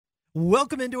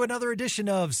Welcome into another edition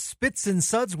of Spits and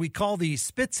Suds. We call these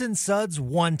Spits and Suds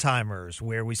one-timers,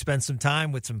 where we spend some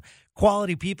time with some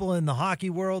quality people in the hockey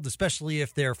world, especially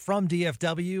if they're from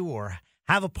DFW or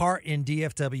have a part in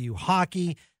DFW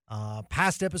hockey.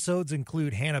 Past episodes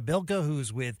include Hannah Bilka,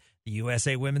 who's with the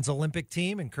USA Women's Olympic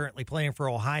team and currently playing for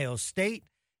Ohio State.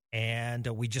 And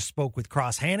we just spoke with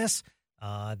Cross Hannes,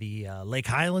 the Lake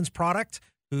Highlands product,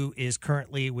 who is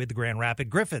currently with the Grand Rapid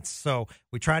Griffins. So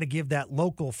we try to give that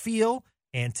local feel,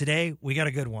 and today we got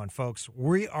a good one, folks.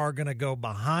 We are going to go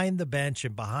behind the bench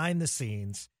and behind the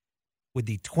scenes with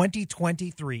the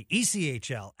 2023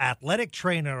 ECHL Athletic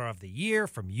Trainer of the Year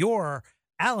from your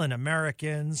Allen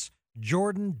Americans,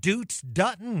 Jordan Dutes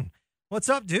Dutton. What's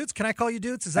up, Dutes? Can I call you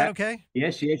Dutes? Is that okay?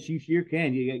 Yes, you sure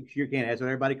can. You sure can. That's what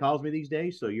everybody calls me these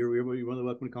days. So you're really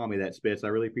welcome to call me that, Spitz. I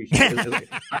really appreciate it.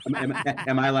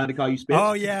 Am I allowed to call you Spitz?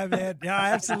 Oh, yeah, man. Yeah,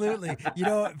 absolutely. You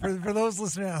know, for those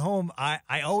listening at home,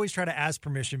 I always try to ask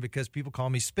permission because people call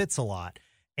me Spitz a lot.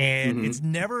 And it's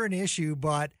never an issue,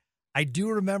 but I do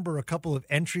remember a couple of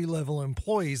entry-level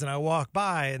employees, and I walk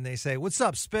by and they say, "What's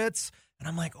up, Spitz?" And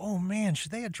I'm like, oh, man,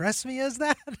 should they address me as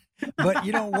that? But,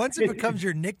 you know, once it becomes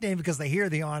your nickname because they hear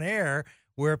the on-air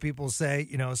where people say,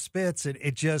 you know, Spitz,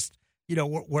 it just, you know,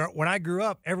 when I grew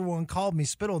up, everyone called me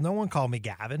Spittle. No one called me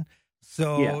Gavin.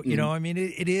 So, yeah. You know, I mean,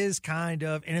 it is kind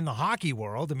of, and in the hockey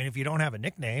world, I mean, if you don't have a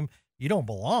nickname, you don't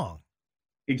belong.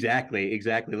 Exactly.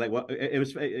 Like what it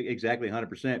was exactly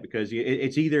 100% because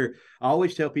it's either, I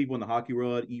always tell people in the hockey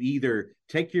world, you either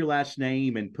take your last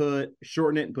name and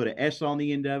shorten it and put an S on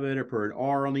the end of it, or put an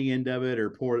R on the end of it, or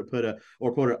put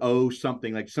an O,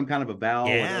 something like some kind of a vowel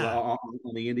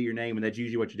on the end of your name, and that's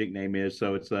usually what your nickname is.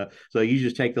 So it's so you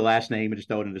just take the last name and just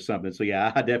throw it into something. So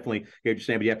yeah, I definitely get what you're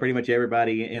saying. But yeah, pretty much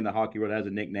everybody in the hockey world has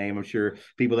a nickname. I'm sure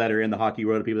people that are in the hockey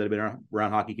world, people that have been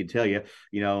around hockey can tell you.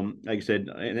 You know, like I said,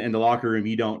 in the locker room,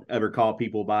 you don't ever call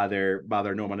people by their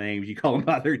normal names. You call them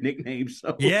by their nicknames.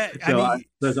 So yeah, I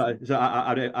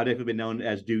definitely been known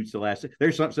as Dutes the last.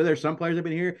 There's some players have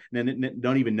been here and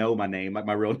don't even know my name, like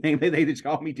my real name. They just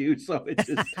call me Dutes. So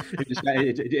it's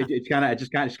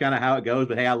kind of how it goes.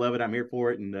 But hey, I love it. I'm here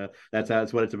for it, and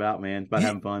that's what it's about, man. It's about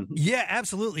having fun. Yeah,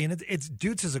 absolutely. And it's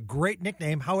Dutes is a great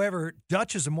nickname. However,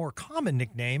 Dutch is a more common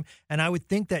nickname, and I would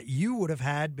think that you would have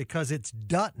had, because it's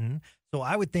Dutton. So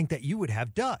I would think that you would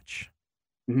have Dutch.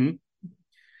 Mm-hmm.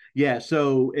 Yeah,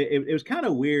 so it was kind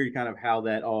of weird, kind of how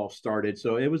that all started.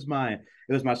 So it was my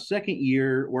second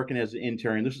year working as an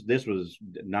intern. This was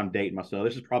I'm dating myself.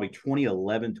 This is probably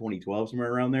 2011, 2012,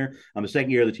 somewhere around there. I'm the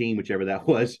second year of the team, whichever that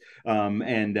was.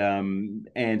 And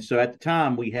so at the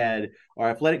time we had our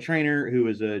athletic trainer, who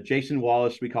was Jason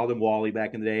Wallace. We called him Wally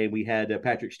back in the day. We had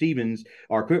Patrick Stevens,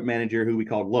 our equipment manager, who we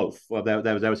called Loaf. Well, that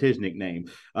was his nickname.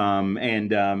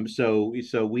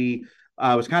 So we.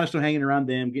 I was kind of still hanging around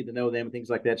them, getting to know them and things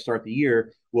like that to start the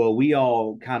year. Well, we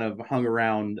all kind of hung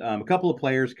around a couple of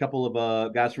players, a couple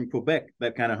of guys from Quebec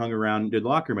that kind of hung around the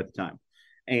locker room at the time.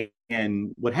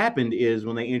 And what happened is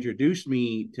when they introduced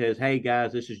me to, hey,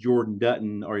 guys, this is Jordan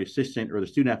Dutton, our assistant or the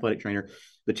student athletic trainer,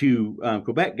 the two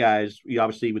Quebec guys,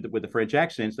 obviously with the French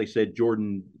accents, they said,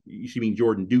 Jordan, you should mean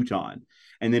Jordan Dutton.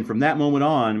 And then from that moment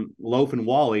on, Loaf and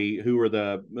Wally, who were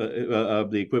the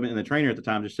of the equipment and the trainer at the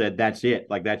time, just said, "That's it,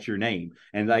 like that's your name."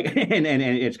 And like, and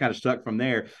it's kind of stuck from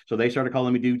there. So they started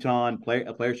calling me Dutton.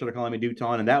 A player started calling me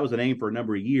Dutton, and that was the name for a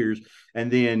number of years.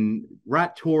 And then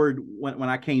right toward when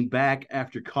I came back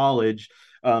after college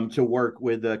to work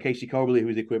with Casey Coberly, who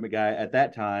was the equipment guy at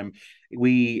that time,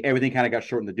 everything kind of got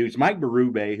shortened to Dutes. Mike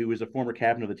Berube, who was a former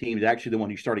captain of the team, is actually the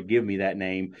one who started giving me that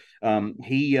name.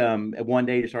 He one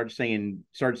day started saying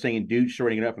Dutes,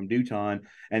 shortening it up from Dutton,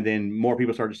 and then more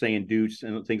people started saying Dutes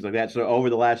and things like that. So over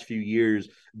the last few years,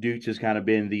 Dutes has kind of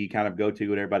been the kind of go-to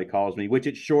what everybody calls me, which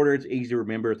it's shorter, it's easy to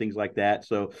remember, things like that.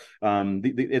 So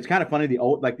it's kind of funny. The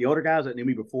older guys that knew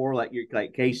me before, like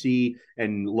Casey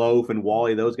and Loaf and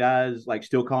Wally, those guys like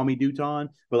still call me Dutton,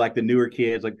 but like the newer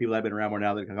kids, like people that have been around more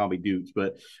now, they can call me Dutes.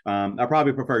 But I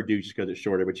probably prefer Dutes just because it's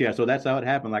shorter. But yeah, so that's how it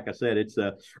happened. Like I said, it's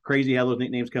crazy how those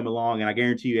nicknames come along, and I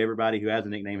guarantee you, everybody who has a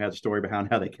nickname has a story behind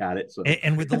how they got it. So,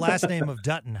 and with the last name of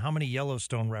Dutton, how many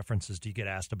Yellowstone references do you get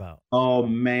asked about? Oh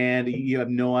man, you have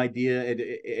no idea.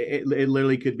 It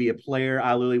literally could be a player.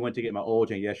 I literally went to get my oil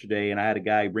change yesterday, and I had a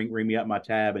guy ring me up my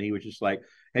tab, and he was just like,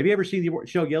 "Have you ever seen the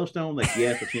show Yellowstone?" Like,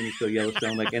 yes, I've seen the show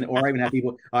Yellowstone. Like, or I even have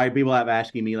people have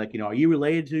asking me, like, are you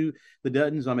related to the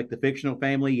Duttons? I'm like, the fictional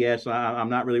family. Yes, I'm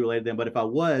not really related to them, but if I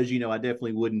was, I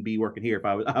definitely wouldn't be working here if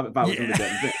I was in the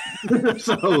Duttons.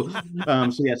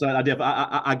 So yeah, so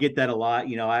I get that a lot.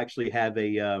 I actually have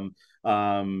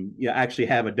I actually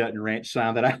have a Dutton Ranch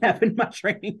sign that I have in my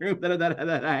training room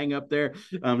that I hang up there,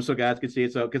 so guys can see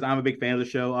it. So because I'm a big fan of the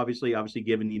show, obviously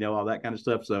given all that kind of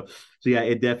stuff. So yeah,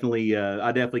 it definitely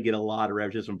I definitely get a lot of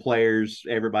reps from players,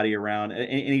 everybody around.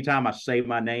 Anytime I say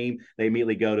my name, they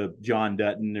immediately go to John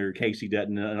Dutton or Casey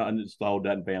Dutton, and it's the whole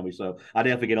Dutton family. So I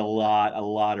definitely get a lot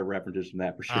of references from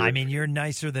that for sure. I mean, you're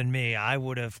nicer than me. I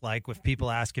would have, like, if people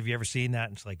ask, have you ever seen that?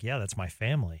 And it's like, yeah, that's my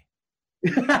family.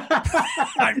 Just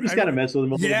kind of mess with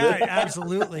them a little bit. Yeah,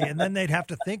 absolutely. And then they'd have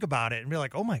to think about it and be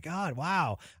like, oh my God,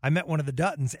 wow, I met one of the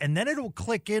Duttons. And then it'll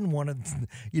click in one of,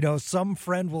 some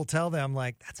friend will tell them,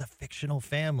 like, that's a fictional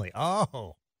family.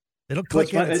 Oh, it'll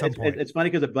click in at some point. It's funny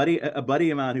because a buddy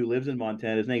of mine who lives in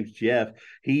Montana, his name's Jeff.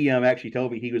 He actually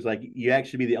told me, he was like, "You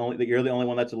actually you're the only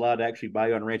one that's allowed to actually buy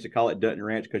your own ranch. To call it Dutton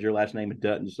Ranch because your last name is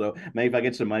Dutton. So maybe if I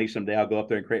get some money someday, I'll go up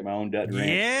there and create my own Dutton Ranch."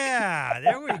 Yeah,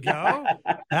 there we go.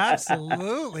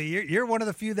 Absolutely, you're one of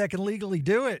the few that can legally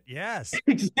do it. Yes,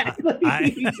 exactly.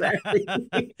 Exactly.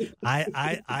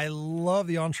 I love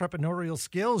the entrepreneurial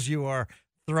skills you are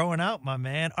throwing out, my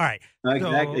man. All right.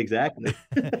 Exactly.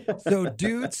 So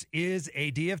Dutes is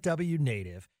a DFW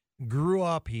native, grew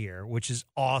up here, which is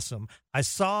awesome. I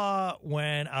saw,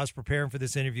 when I was preparing for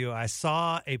this interview, I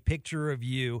saw a picture of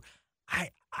you.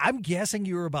 I'm guessing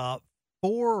you were about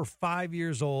 4 or 5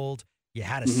 years old. You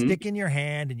had a stick in your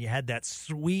hand and you had that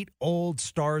sweet old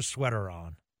Stars sweater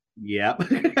on. Yeah,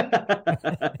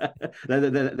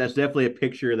 that's definitely a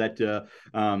picture that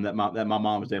that my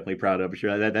mom was definitely proud of for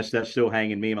sure. That's still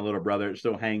hanging. Me and my little brother, it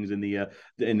still hangs in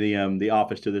the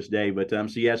office to this day. But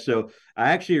so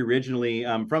I actually originally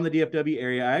from the DFW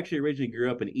area. I actually originally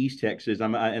grew up in East Texas.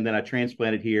 And then I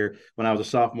transplanted here when I was a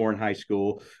sophomore in high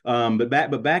school.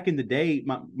 But back in the day,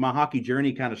 my hockey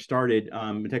journey kind of started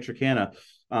in Texarkana.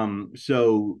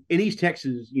 So in East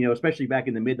Texas, especially back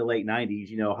in the mid to late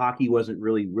 90s, hockey wasn't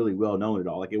really well known at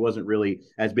all. Like, it wasn't really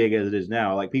as big as it is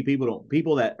now. Like,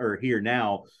 people that are here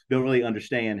now don't really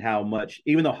understand how much,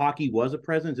 even though hockey was a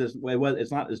presence,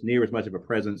 it's not as near as much of a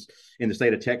presence in the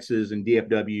state of Texas and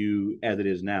DFW as it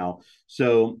is now.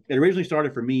 So it originally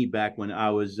started for me back when I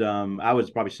was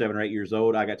probably 7 or 8 years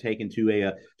old. I got taken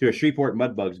to a Shreveport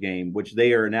Mudbugs game, which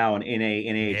they are now an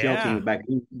NAHL team.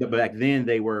 Back then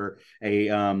they were a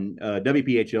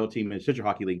WPHL team and a Central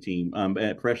Hockey League team,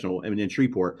 professional, in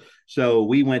Shreveport. So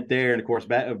we went there, and of course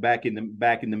back in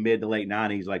the mid to late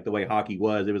 90s, like the way hockey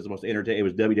was, it was the most entertaining. It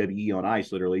was WWE on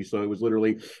ice, literally. So it was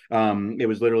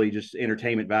literally just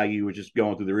entertainment value was just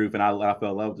going through the roof, and I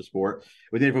fell in love with the sport.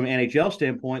 But then from an NHL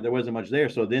standpoint, there wasn't much there.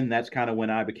 So then that's kind of when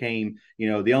I became,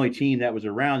 the only team that was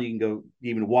around you can go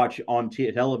even watch on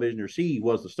television or see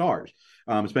was the Stars.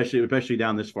 Especially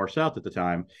down this far south at the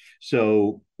time.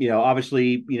 So,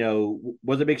 obviously,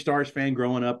 was a big Stars fan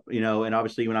growing up, and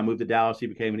obviously when I moved to Dallas, he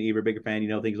became an even bigger fan,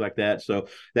 things like that. So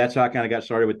that's how I kind of got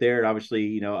started with there. And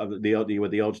obviously,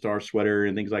 with the old Stars sweater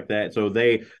and things like that. So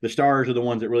the Stars are the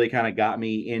ones that really kind of got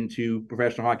me into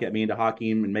professional hockey, got me into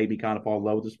hockey, and made me kind of fall in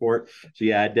love with the sport. So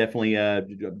yeah, I definitely,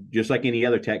 just like any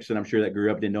other Texan, I'm sure that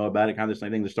grew up, didn't know about it, kind of the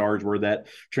same thing. The Stars were that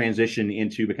transition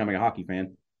into becoming a hockey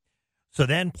fan. So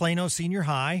then Plano Senior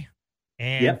High,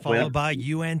 and followed by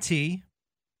UNT. Yes,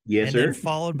 and sir. Then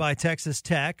followed by Texas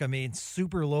Tech. I mean,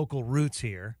 super local roots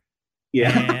here.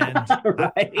 Yeah. And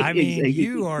right. I mean,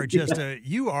 you are a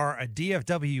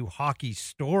DFW hockey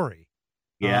story.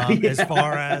 Yeah. As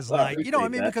far as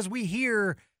because we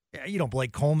hear,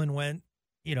 Blake Coleman went,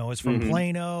 is from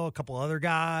Plano, a couple other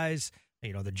guys,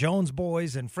 the Jones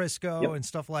boys in Frisco and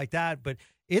stuff like that. But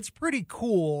it's pretty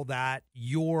cool that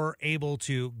you're able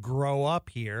to grow up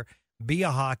here, be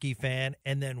a hockey fan,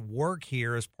 and then work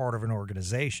here as part of an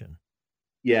organization.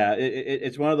 Yeah,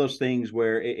 it's one of those things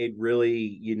where it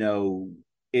really,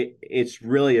 it's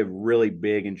really a really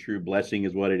big and true blessing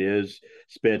is what it is,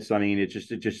 Spitz. I mean, it's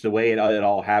just the way it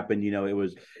all happened. It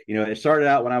was, it started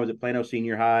out when I was at Plano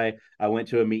Senior High. I went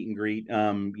to a meet and greet,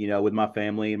 with my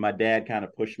family, and my dad kind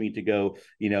of pushed me to go,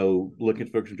 looking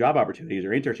for some job opportunities or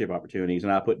internship opportunities.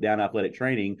 And I put down athletic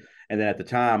training. And then at the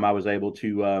time I was able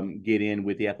to get in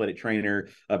with the athletic trainer,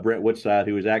 Brent Woodside,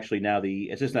 who is actually now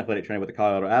the assistant athletic trainer with the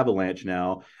Colorado Avalanche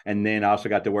now. And then I also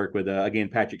got to work with, again,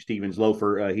 Patrick Stevens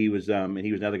Loafer. He was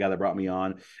another guy that brought me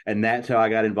on. And that's how I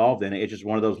got involved in it. It's just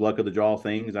one of those luck of the draw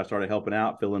things. I started helping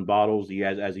out, filling bottles.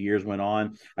 As the years went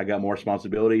on, I got more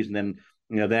responsibilities. And then,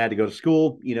 then I had to go to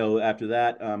school, after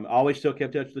that. Always still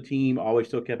kept in touch with the team, always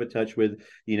still kept in touch with,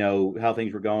 how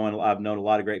things were going. I've known a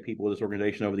lot of great people with this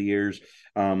organization over the years,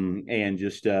 and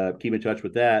just keep in touch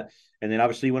with that. And then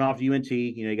obviously went off to UNT.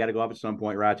 You got to go off at some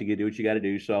point, right, to do what you got to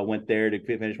do. So I went there to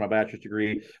finish my bachelor's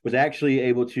degree. Was actually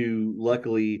able to,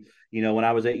 luckily, when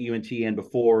I was at UNT and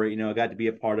before, I got to be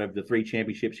a part of the 3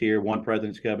 championships here, 1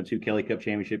 President's Cup and 2 Kelly Cup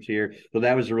championships here. So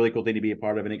that was a really cool thing to be a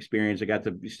part of, an experience. I got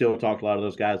to still talk to a lot of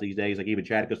those guys these days, like even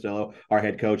Chad Costello, our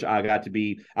head coach. I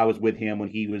was with him when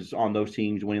he was on those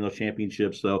teams winning those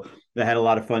championships. So I had a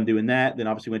lot of fun doing that. Then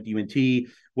obviously went to UNT,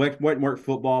 went and worked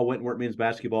football, went and worked men's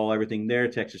basketball, everything there.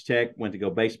 Texas Tech, went to go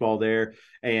baseball there,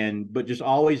 but just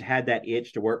always had that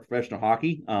itch to work professional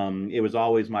hockey. It was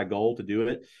always my goal to do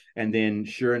it. And then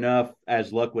sure enough,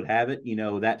 as luck would have it,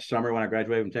 that summer when I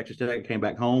graduated from Texas Tech, I came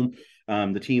back home.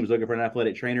 The team was looking for an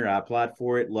athletic trainer. I applied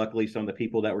for it. Luckily, some of the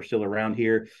people that were still around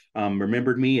here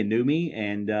remembered me and knew me,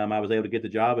 and I was able to get the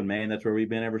job. And man, that's where we've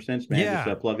been ever since, man. Yeah.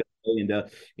 Just plug it and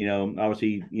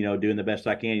obviously doing the best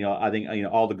I can. I think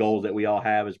all the goals that we all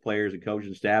have as players and coaches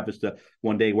and staff is to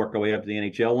one day work our way up to the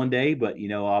NHL one day. But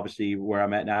obviously where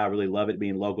I'm at now, I really love it,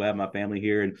 being local, having my family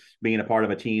here, and being a part of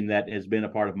a team that has been a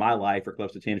part of my life for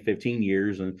close to 10 to 15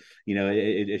 years. And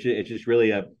it's just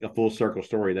really a full circle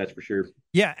story, that's for sure.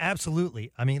 Yeah,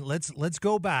 absolutely. I mean, let's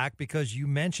go back, because you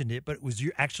mentioned it, but it was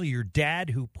actually your dad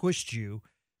who pushed you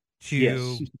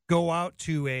to go out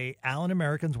to a Allen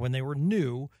Americans when they were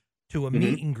new, to a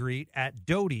meet and greet at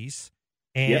Dutes.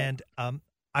 And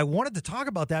I wanted to talk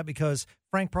about that because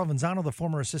Frank Provenzano, the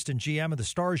former assistant GM of the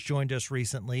Stars, joined us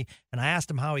recently, and I asked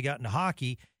him how he got into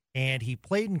hockey, and he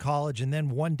played in college, and then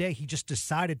one day he just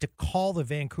decided to call the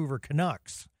Vancouver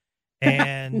Canucks.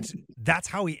 And that's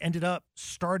how he ended up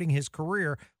starting his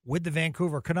career with the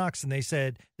Vancouver Canucks. And they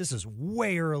said, this is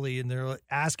way early, and they're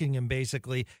asking him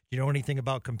basically, do you know anything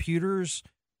about computers?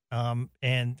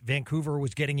 And Vancouver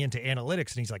was getting into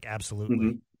analytics, and he's like,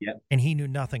 absolutely. And he knew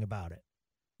nothing about it.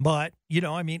 But,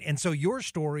 and so your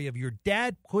story of your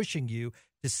dad pushing you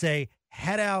to say,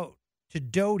 head out to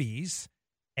Doty's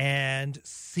and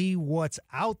see what's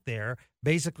out there,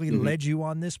 basically led you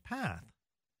on this path.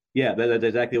 Yeah, that's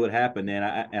exactly what happened, and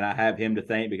I have him to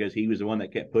thank, because he was the one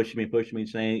that kept pushing me,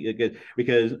 saying,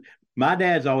 because my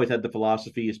dad's always had the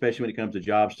philosophy, especially when it comes to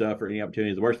job stuff or any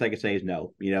opportunities, the worst thing I could say is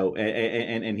no,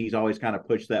 and he's always kind of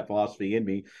pushed that philosophy in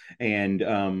me. And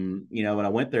when I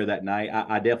went there that night,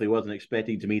 I definitely wasn't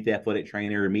expecting to meet the athletic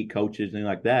trainer or meet coaches, anything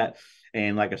like that.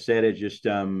 And like I said, it just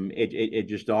it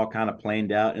just all kind of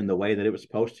planned out in the way that it was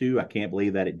supposed to. I can't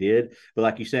believe that it did. But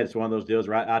like you said, it's one of those deals,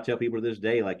 right? I tell people to this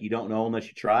day, like, you don't know unless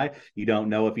you try. You don't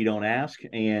know if you don't ask.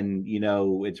 And,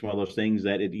 it's one of those things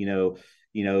that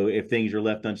if things are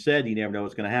left unsaid, you never know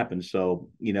what's going to happen. So,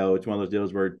 it's one of those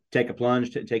deals where take a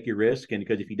plunge, take your risk. And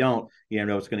because if you don't, you never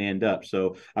know what's going to end up.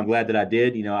 So I'm glad that I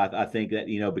did. I think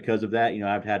that, because of that,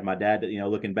 I've had my dad that,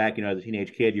 looking back, as a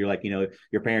teenage kid, you're like,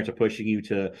 your parents are pushing you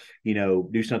to,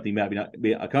 do something you might not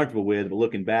be comfortable with. But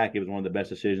looking back, it was one of the best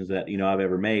decisions that, I've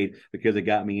ever made, because it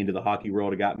got me into the hockey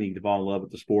world. It got me to fall in love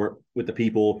with the sport, with the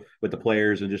people, with the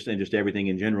players, and just everything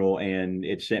in general. And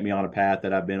it sent me on a path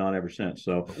that I've been on ever since.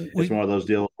 So it's one of those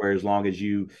deals where, as long as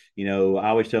I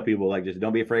always tell people, like, just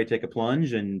don't be afraid to take a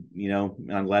plunge. And,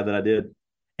 I'm glad that I did.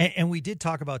 And we did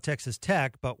talk about Texas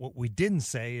Tech, but what we didn't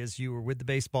say is you were with the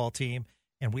baseball team,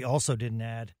 and we also didn't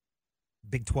add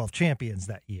Big 12 champions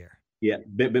that year. Yeah,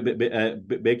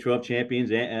 Big 12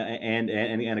 champions and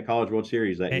a College World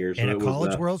Series that year. So and a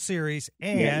College World Series.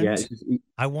 And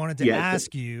I wanted to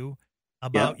ask you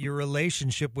about your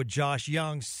relationship with Josh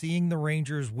Young, seeing the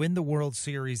Rangers win the World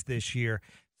Series this year,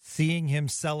 seeing him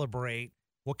celebrate.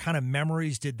 What kind of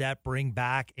memories did that bring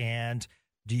back? And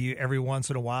do you every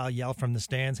once in a while yell from the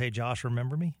stands, hey, Josh,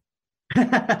 remember me?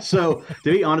 So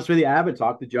to be honest with you, I haven't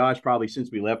talked to Josh probably since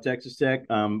we left Texas Tech.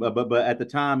 But at the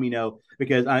time,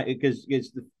 because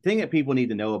it's the thing that people need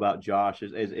to know about Josh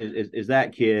is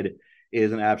that kid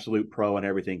is an absolute pro in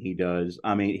everything he does.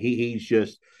 I mean, he's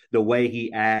just the way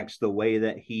he acts, the way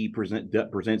that he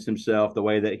presents himself, the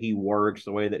way that he works,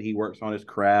 the way that he works on his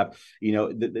craft.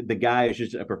 The guy is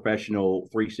just a professional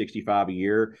 365 a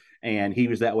year, and he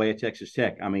was that way at Texas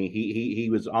Tech. I mean, he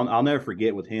was. I'll never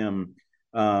forget with him.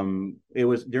 It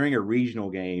was during a regional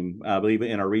game, I believe,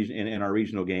 in our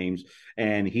regional games,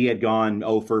 and he had gone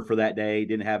 0 for that day,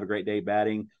 didn't have a great day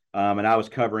batting. And I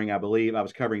believe I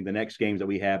was covering the next games that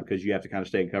we have, because you have to kind of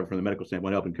stay and cover from the medical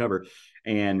standpoint, help him cover.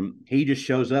 And he just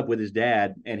shows up with his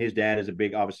dad, and his dad is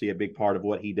obviously a big part of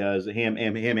what he does, him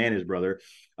and his brother.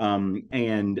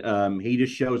 He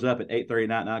just shows up at 8:30 at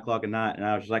night, 9 o'clock at night. And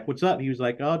I was just like, what's up? He was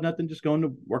like, oh, nothing, just going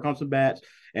to work on some bats.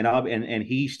 and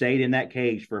he stayed in that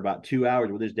cage for about 2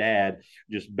 hours with his dad,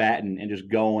 just batting and just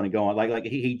going and going. Like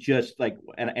he just like,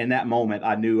 and in that moment,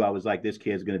 I knew, I was like, this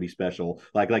kid's going to be special.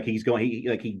 Like he's going,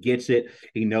 he gets it.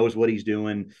 He knows what he's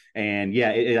doing. And yeah,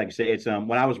 like I said, it's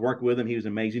when I was working with him, he was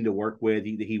amazing to work with.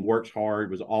 He works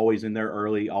hard, was always in there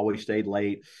early, always stayed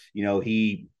late.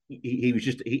 He was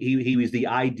just he was the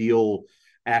ideal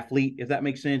athlete, if that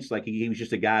makes sense. Like he was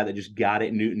just a guy that just got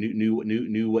it,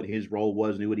 knew what his role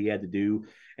was, knew what he had to do.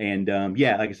 And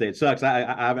yeah, like I said, it sucks.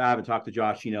 I haven't talked to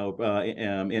Josh, in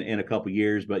a couple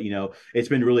years, but it's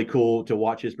been really cool to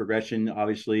watch his progression.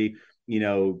 Obviously,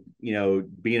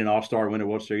 being an all-star, winner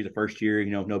World Series the first year,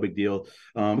 no big deal.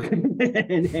 And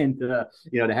to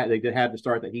have the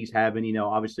start that he's having,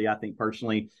 obviously, I think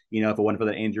personally, if it wasn't for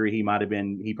that injury, he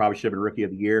probably should have been rookie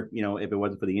of the year, if it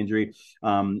wasn't for the injury.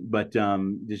 But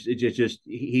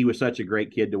he was such a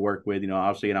great kid to work with,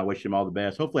 obviously, and I wish him all the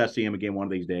best. Hopefully I see him again one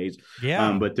of these days.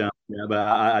 Yeah. But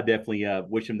I definitely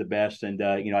wish him the best. And,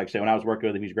 like I said, when I was working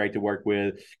with him, he's great to work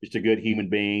with, just a good human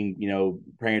being,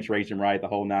 parents raised him right, the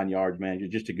whole 9 yards, man. He's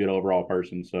just a good overall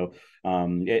person. So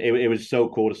it was so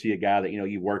cool to see a guy that,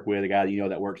 you work with, a guy that,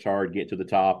 that works hard, get to the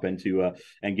top and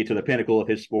get to the pinnacle of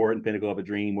his sport and pinnacle of a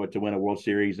dream, to win a World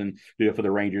Series and do it for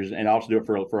the Rangers, and also do it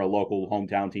for a local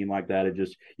hometown team like that.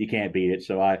 You can't beat it.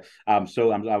 So I was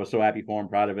so happy for him,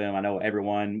 proud of him. I know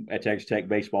everyone at Texas Tech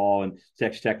baseball and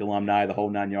Texas Tech alumni, the whole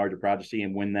 9 yards, are proud to see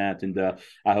him win that. And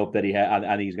I hope that I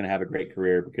think he's going to have a great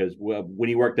career, because when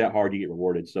you work that hard, you get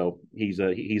rewarded. So he's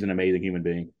an amazing human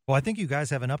being. Well, I think you guys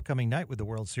have an upcoming night with the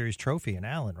World Series trophy in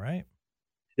Allen, right?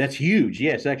 That's huge.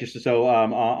 Yes, actually. So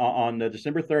on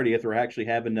December 30th, we're actually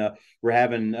having a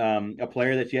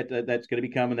player that's going to be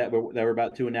coming that we're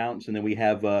about to announce, and then we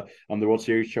have the World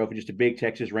Series trophy, just a big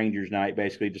Texas Rangers night,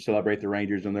 basically to celebrate the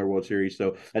Rangers and their World Series.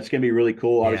 So that's going to be really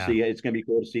cool. Yeah. Obviously, it's going to be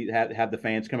cool to have the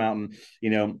fans come out and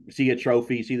see the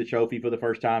trophy for the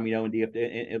first time. In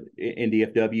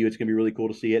DFW, it's going to be really cool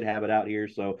to see it, have it out here.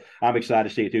 So I'm excited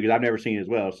to see it too, because I've never seen it as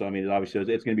well. So I mean, obviously,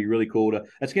 it's going to be really cool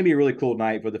it's going to be a really cool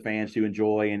night for the fans to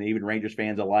enjoy, and even Rangers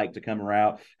fans alike, to come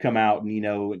out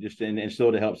and just and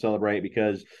still to help celebrate,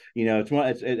 because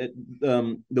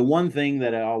the one thing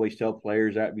that I always tell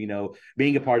players, that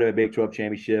being a part of a Big 12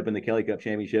 championship and the Kelly Cup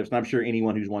championships, and I'm sure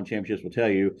anyone who's won championships will tell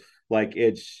you, like,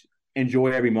 it's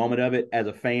enjoy every moment of it, as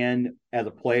a fan, as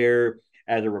a player,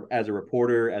 as a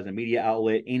reporter, as a media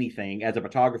outlet, anything, as a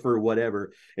photographer,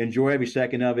 whatever. Enjoy every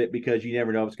second of it, because you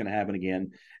never know what's going to happen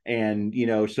again. And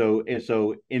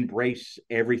so embrace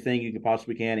everything you can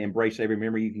possibly can. Embrace every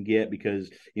memory you can get, because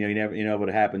you never know what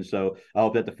happens. So I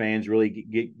hope that the fans really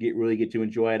get to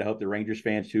enjoy it. I hope the Rangers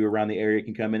fans too around the area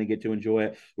can come in and get to enjoy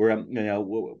it. We're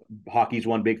hockey's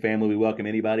one big family. We welcome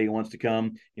anybody who wants to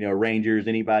come. Rangers,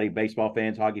 anybody, baseball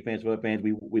fans, hockey fans, football fans.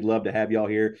 We'd love to have y'all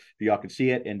here if y'all can see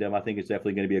it. And I think it's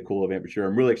definitely going to be a cool event for sure.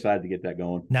 I'm really excited to get that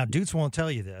going. Now, Dutes won't tell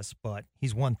you this, but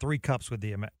he's won 3 cups with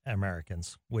the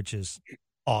Americans, which is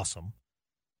awesome.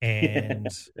 And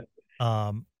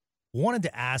wanted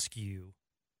to ask you,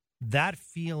 that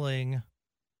feeling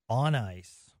on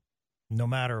ice, no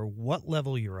matter what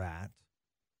level you're at,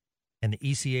 and the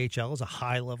ECHL is a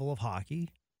high level of hockey,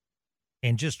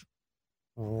 and just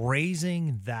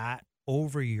raising that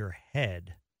over your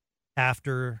head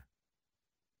after,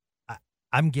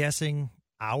 I'm guessing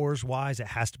hours-wise, it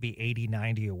has to be 80,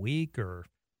 90 a week, or,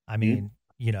 I mean,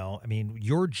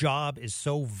 your job is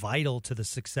so vital to the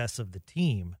success of the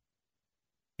team.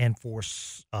 And for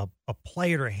a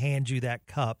player to hand you that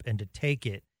cup and to take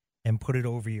it and put it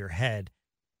over your head,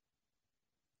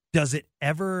 does it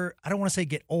ever, I don't want to say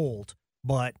get old,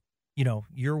 but,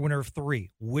 you're a winner of 3.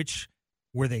 Which,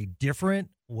 were they different?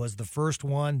 Was the first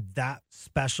one that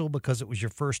special because it was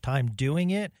your first time doing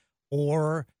it?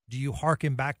 Or do you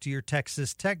hearken back to your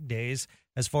Texas Tech days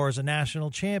as far as a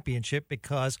national championship?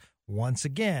 Because once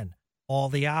again, all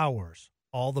the hours,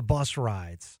 all the bus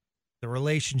rides, the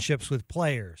relationships with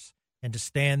players, and to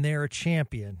stand there a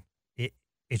champion,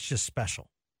 it's just special.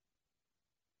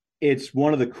 It's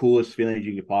one of the coolest feelings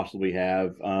you could possibly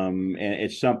have. And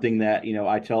it's something that,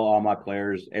 I tell all my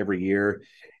players every year.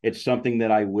 It's something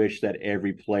that I wish that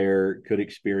every player could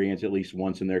experience at least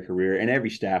once in their career, and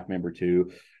every staff member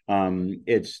too.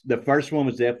 It's the first one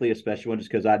was definitely a special one,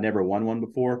 just because I'd never won one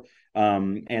before.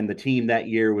 And the team that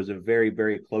year was a very,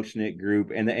 very close-knit group,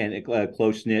 and a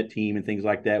close-knit team and things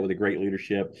like that, with a great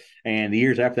leadership. And the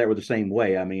years after that were the same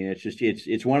way. I mean,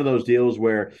 it's one of those deals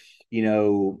where,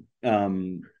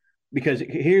 because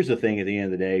here's the thing, at the end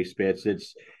of the day, Spitz,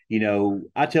 it's,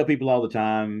 I tell people all the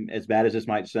time, as bad as this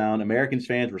might sound, Americans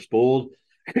fans were spoiled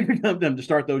to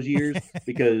start those years,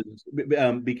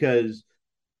 because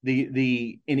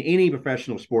the in any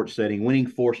professional sports setting, winning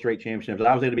 4 straight championships.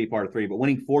 I was able to be part of 3, but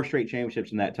winning 4 straight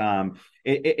championships in that time,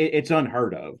 it's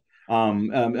unheard of.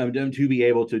 To be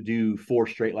able to do 4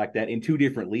 straight like that in 2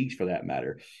 different leagues for that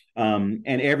matter, and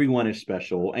everyone is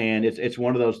special, and it's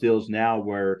one of those deals now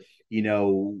where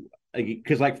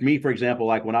because like for me, for example,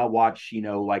 like when I watch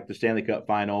like the Stanley Cup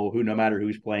final, no matter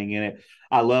who's playing in it,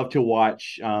 I love to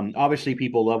watch. Obviously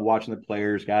people love watching the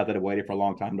players, guys that have waited for a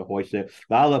long time to hoist it,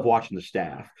 but I love watching the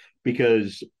staff,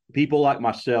 because people like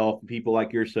myself, people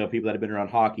like yourself, people that have been around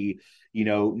hockey,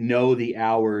 know the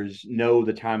hours, know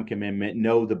the time commitment,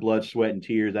 know the blood, sweat, and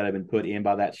tears that have been put in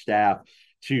by that staff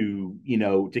to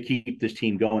keep this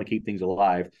team going, to keep things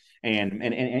alive. And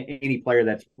any player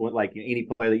that's like any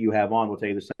player that you have on will tell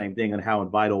you the same thing on how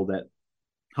vital that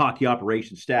hockey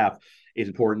operations staff is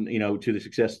important, to the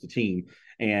success of the team.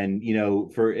 And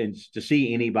to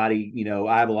see anybody,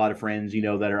 I have a lot of friends,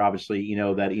 that are obviously,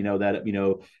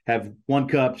 that have won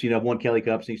cups, won Kelly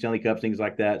Cups, Stanley Cups, things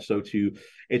like that. So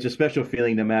it's a special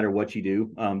feeling no matter what you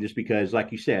do, just because,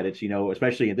 like you said, it's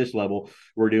especially at this level,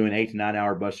 we're doing 8 to 9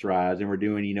 hour bus rides, and we're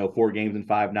doing 4 games in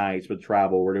 5 nights with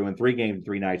travel. We're doing 3 games in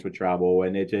 3 nights with travel,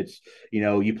 and it's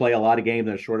you play a lot of games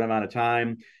in a short amount of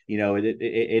time.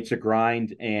 It's a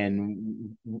grind,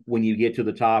 and when you get to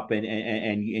the top and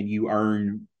you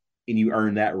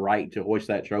earn that right to hoist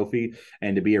that trophy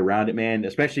and to be around it, man.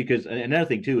 Especially because another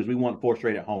thing too is we won 4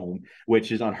 straight at home,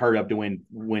 which is unheard of to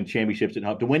win championships at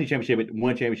home. To win a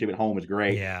championship at home is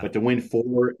great, Yeah. but to win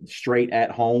 4 straight at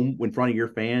home in front of your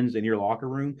fans in your locker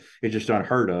room is just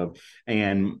unheard of.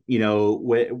 And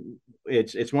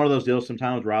it's one of those deals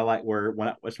sometimes where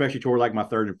especially toward like my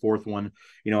 3rd and 4th one,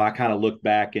 I kind of look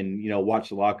back and watch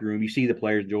the locker room. You see the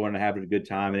players enjoying and having a good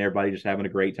time, and everybody just having a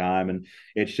great time, and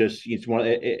it's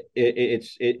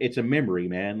a memory,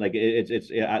 man. Like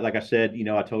like I said,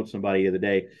 I told somebody the other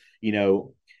day,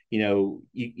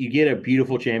 you get a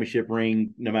beautiful championship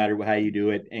ring no matter how you do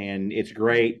it, and it's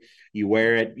great. You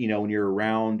wear it, when you're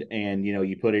around, and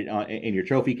you put it in your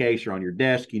trophy case or on your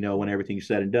desk, when everything's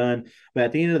said and done. But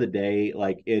at the end of the day,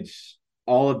 like it's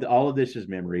all of this is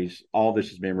memories. All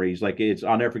this is memories. Like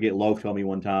I'll never forget. Loaf told me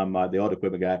one time, the old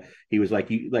equipment guy, he was like,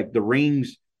 the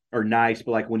rings are nice,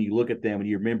 but like when you look at them and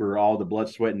you remember all the blood,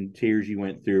 sweat, and tears you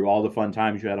went through, all the fun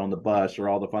times you had on the bus, or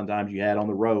all the fun times you had on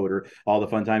the road, or all the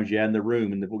fun times you had in the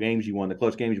room, and the games you won, the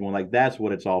close games you won, like that's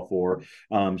what it's all for.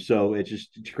 So it's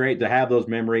great to have those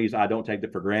memories. I don't take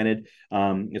them for granted.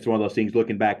 It's one of those things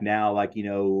looking back now, like,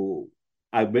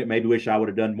 I maybe wish I would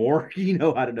have done more, I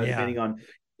don't know, depending on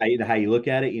how you look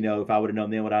at it, if I would have known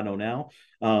then what I know now.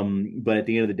 But at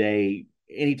the end of the day,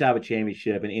 any type of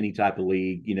championship in any type of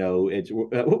league, it's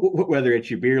whether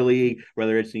it's your beer league,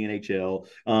 whether it's the NHL,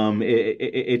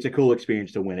 it's a cool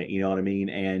experience to win it. You know what I mean?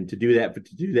 And to do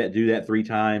that 3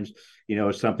 times,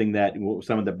 is something that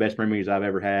some of the best memories I've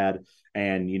ever had.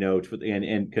 And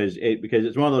because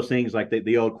it's one of those things like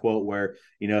the old quote where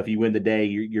if you win the day,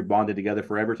 you're bonded together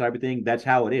forever type of thing. That's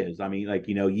how it is. I mean, like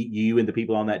you and the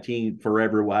people on that team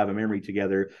forever will have a memory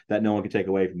together that no one can take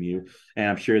away from you. And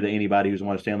I'm sure that anybody who's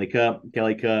won a Stanley Cup,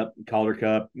 Kelly Cup, Calder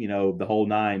Cup, the whole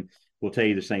 9 will tell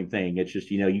you the same thing. It's just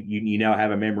you now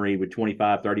have a memory with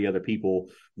 25, 30 other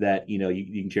people that you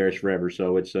can cherish forever.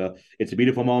 So it's a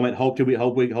beautiful moment. Hope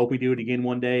we do it again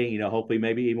one day. Hopefully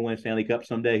maybe even win a Stanley Cup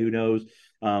someday. Who knows?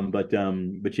 But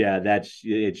yeah, it's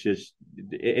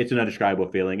an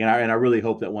indescribable feeling, and I really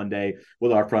hope that one day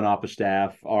with our front office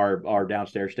staff, our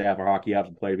downstairs staff, our hockey ops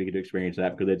and players, we get to experience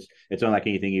that, because it's unlike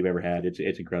anything you've ever had.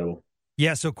 It's incredible.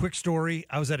 Yeah. So quick story: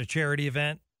 I was at a charity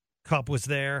event. Cup was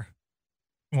there.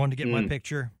 Wanted to get my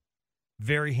picture.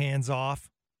 Very hands off.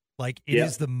 Like it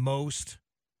is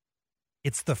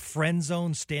it's the friend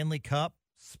zone Stanley Cup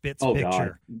Spitz picture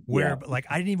God. where like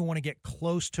I didn't even want to get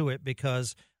close to it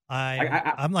because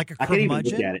I'm like a curmudgeon. I can't even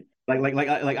look at it.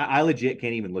 Like I legit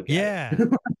can't even look at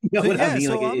it.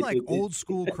 So I'm like old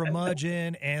school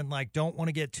curmudgeon and like don't want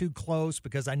to get too close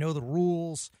because I know the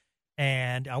rules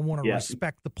and I want to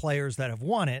respect the players that have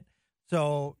won it.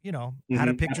 So, had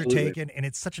a picture taken, and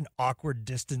it's such an awkward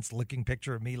distance-looking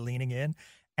picture of me leaning in.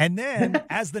 And then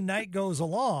as the night goes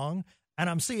along and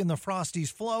I'm seeing the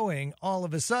Frosties flowing, all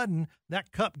of a sudden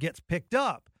that cup gets picked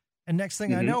up. And next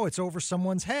thing I know, it's over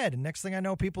someone's head. And next thing I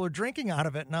know, people are drinking out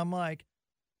of it. And I'm like,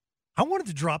 I wanted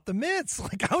to drop the mitts.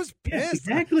 Like, I was pissed.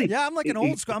 Yeah, exactly. Yeah, I'm like an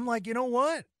old school. I'm like, you know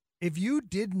what? If you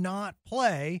did not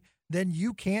play, then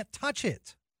you can't touch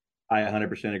it. I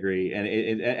 100% agree.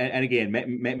 And again,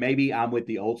 maybe I'm with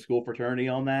the old school fraternity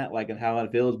on that, like and how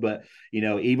it feels. But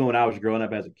even when I was growing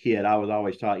up as a kid, I was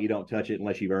always taught you don't touch it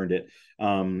unless you've earned it.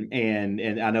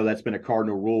 And I know that's been a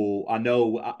cardinal rule.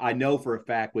 I know for a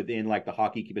fact within like the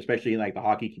hockey, especially in like the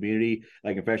hockey community,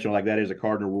 like professional, like that is a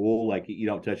cardinal rule. Like you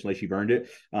don't touch unless you've earned it.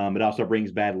 It also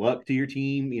brings bad luck to your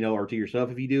team, or to yourself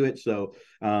if you do it. So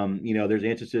there's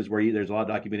instances where there's a lot of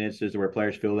documented instances where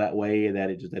players feel that way,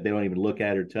 that that they don't even look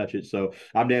at it or touch it. So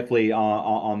I'm definitely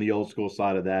on the old school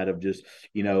side of that, of just,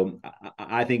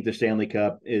 I think the Stanley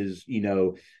Cup is,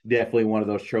 definitely one of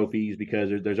those trophies, because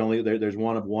there's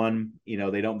one of one.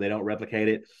 They don't replicate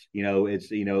it. It's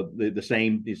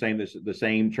the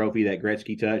same trophy that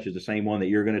Gretzky touched is the same one that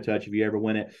you're going to touch if you ever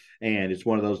win it. And it's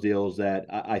one of those deals that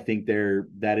I think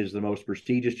that is the most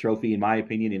prestigious trophy, in my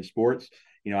opinion, in sports.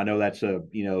 I know that's a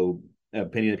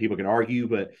opinion that people can argue,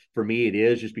 but for me it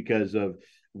is, just because of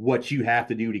what you have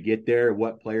to do to get there,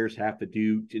 what players have to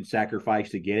do and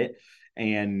sacrifice to get it.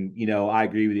 And I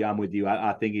agree with you. I'm with you.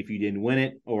 I think if you didn't win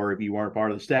it, or if you weren't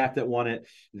part of the staff that won it,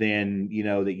 then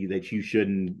that you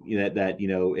shouldn't.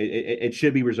 It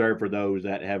should be reserved for those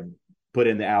that have put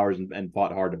in the hours and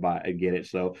fought hard to buy and get it.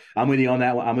 So I'm with you on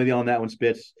that one. I'm with you on that one,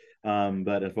 Spitz.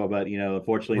 But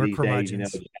unfortunately We're these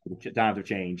curmudgeons. days, times have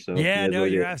changed. So Yeah, no,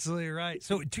 you're absolutely right.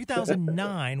 So in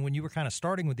 2009, when you were kind of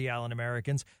starting with the Allen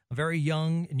Americans, a very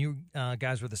young, and you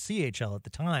guys were the CHL at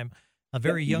the time, a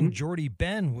very young Jordy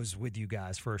Ben was with you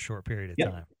guys for a short period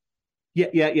of time.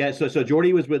 Yeah. So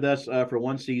Jordy was with us for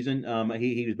one season.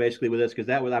 He was basically with us because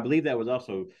I believe that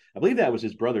was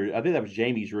his brother. I think that was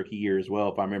Jamie's rookie year as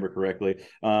well, if I remember correctly.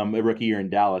 A rookie year in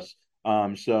Dallas.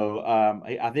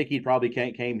 I think he probably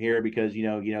came here because he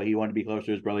wanted to be close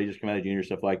to his brother. He just came out of junior,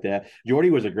 stuff like that.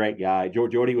 Jordy was a great guy.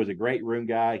 Jordy was a great room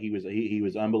guy. He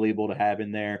was unbelievable to have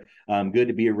in there. Good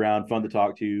to be around, fun to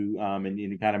talk to,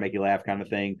 and kind of make you laugh, kind of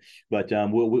thing. But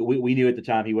we knew at the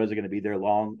time he wasn't going to be there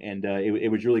long, and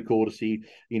it was really cool to see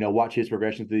watch his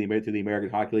progression through the American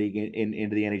Hockey League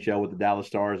into the NHL with the Dallas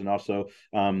Stars, and also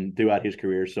throughout his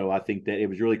career. So I think that it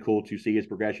was really cool to see his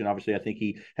progression. Obviously, I think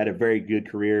he had a very good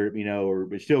career. Or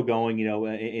still going,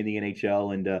 in the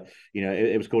NHL, and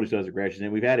it was cool to see those progressions.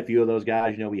 And we've had a few of those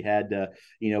guys. We had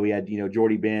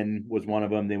Jordy Ben was one of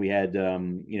them. Then we had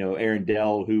Aaron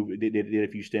Dell, who did a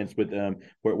few stints with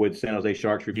San Jose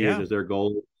Sharks for years as their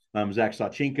goal. Zach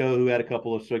Sawchenko, who had a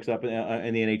couple of swicks up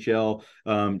in the NHL,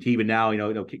 to even now,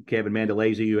 Kevin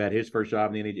Mandolese, who had his first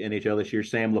job in the NHL this year,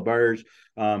 Sam LeBurge,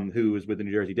 who was with the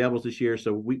New Jersey Devils this year.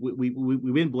 So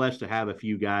we've been blessed to have a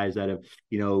few guys that have,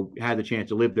 had the chance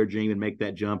to live their dream and make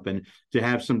that jump, and to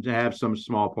have some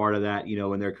small part of that,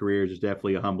 in their careers is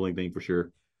definitely a humbling thing for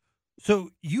sure. So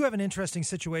you have an interesting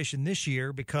situation this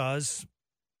year because,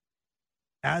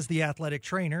 as the athletic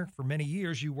trainer for many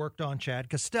years, you worked on Chad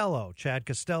Costello. Chad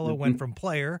Costello went from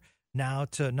player now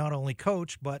to not only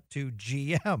coach, but to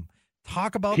GM.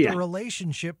 Talk about the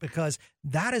relationship, because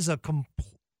that is that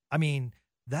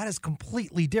is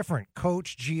completely different.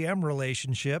 Coach GM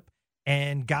relationship,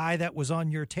 and guy that was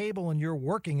on your table and you're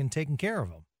working and taking care of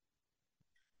him.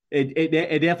 It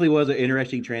definitely was an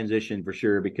interesting transition for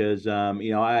sure, because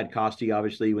I had Costi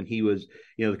obviously when he was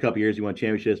the couple years he won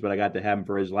championships, but I got to have him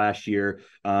for his last year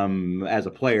as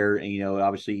a player, and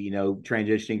obviously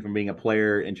transitioning from being a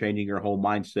player and changing your whole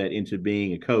mindset into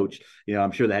being a coach.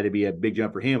 I'm sure that had to be a big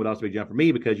jump for him, but also a big jump for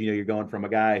me, because you're going from a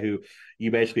guy who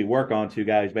you basically work on to a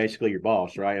guy who's basically your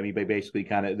boss, right? I mean, basically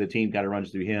the team kind of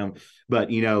runs through him. But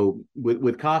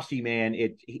with Costi, man,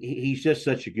 he's just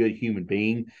such a good human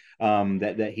being.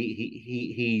 That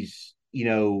he's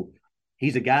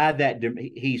a guy that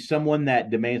he's someone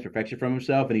that demands perfection from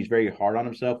himself, and he's very hard on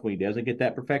himself when he doesn't get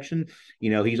that perfection.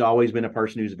 He's always been a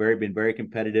person who's been very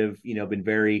competitive, been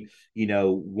very,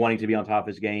 wanting to be on top of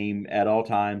his game at all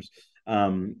times.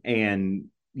 And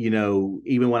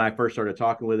even when I first started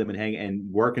talking with him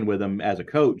and working with him as a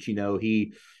coach,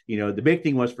 the big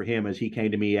thing was for him is he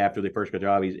came to me after the first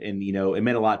job. It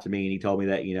meant a lot to me. And he told me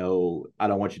that, I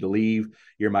don't want you to leave.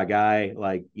 You're my guy.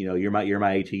 Like, you're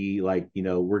my AT, like,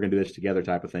 we're going to do this together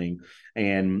type of thing.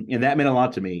 And that meant a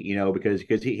lot to me, because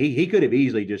he could have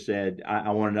easily just said,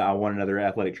 I want another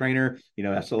athletic trainer.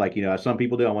 That's like, some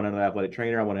people do. I want another athletic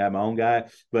trainer. I want to have my own guy,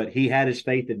 but he had his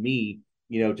faith in me,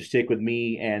 to stick with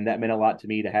me. And that meant a lot to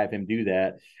me to have him do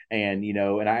that. And,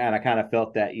 and I kind of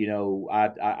felt that,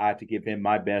 I had to give him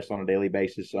my best on a daily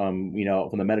basis, from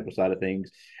the medical side of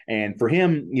things. And for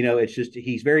him, it's just,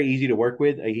 he's very easy to work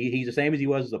with. He's the same as he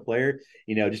was as a player,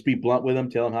 just be blunt with him,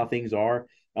 tell him how things are.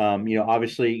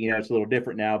 Obviously, it's a little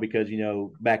different now because,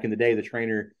 back in the day, the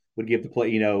trainer would give the play,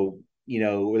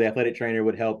 the athletic trainer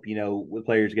would help, with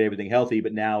players get everything healthy.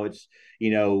 But now it's,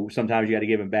 sometimes you got to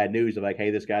give them bad news of like, hey,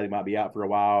 this guy might be out for a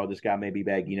while. This guy may be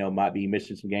back, might be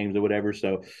missing some games or whatever.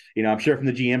 So, I'm sure from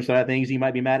the GM side of things, he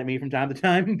might be mad at me from time to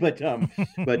time. But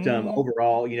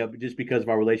overall, just because of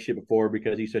our relationship before,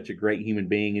 because he's such a great human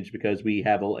being, it's because we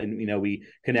have we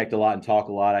connect a lot and talk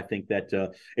a lot. I think that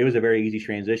it was a very easy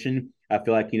transition. I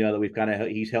feel like, that we've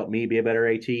he's helped me be a better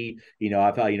AT.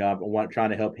 I felt, I'm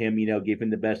trying to help him, give him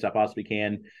the best I possibly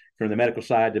can from the medical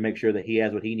side to make sure that he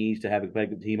has what he needs to have a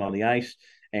competitive team on the ice.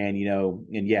 And,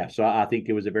 so I think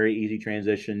it was a very easy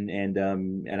transition. And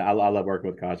I love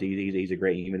working with Coz. He's a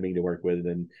great human being to work with,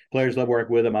 and players love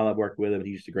working with him. I love working with him.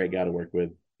 He's just a great guy to work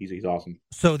with. He's awesome.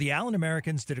 So the Allen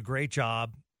Americans did a great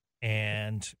job,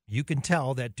 and you can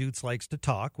tell that Dutes likes to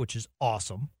talk, which is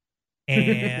awesome.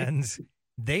 And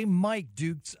they mic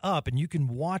Dutes up, and you can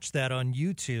watch that on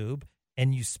YouTube,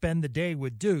 and you spend the day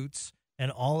with Dutes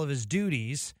and all of his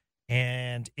duties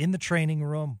and in the training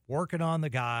room working on the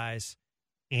guys.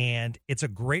 And it's a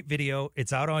great video.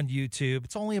 It's out on YouTube.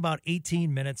 It's only about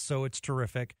 18 minutes, so it's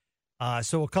terrific.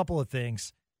 So a couple of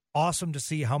things. Awesome to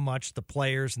see how much the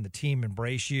players and the team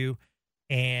embrace you.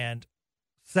 And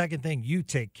second thing, you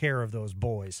take care of those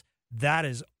boys. That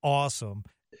is awesome.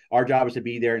 Our job is to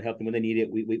be there and help them when they need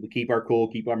it. We keep our cool,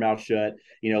 keep our mouth shut,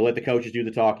 let the coaches do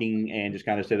the talking and just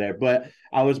kind of stay there. But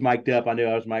I was mic'd up. I knew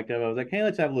I was mic'd up. I was like, hey,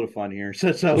 let's have a little fun here. So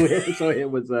it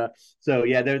was,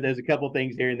 there's a couple of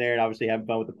things here and there, and obviously having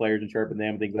fun with the players and chirping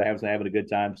them, things like having a good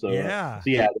time.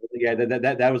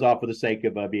 That was all for the sake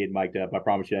of being mic'd up. I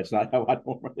promise you, that's not how I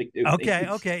normally do.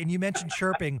 Okay. And you mentioned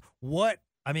chirping.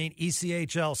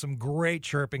 ECHL, some great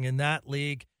chirping in that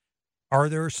league. Are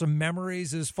there some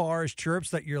memories as far as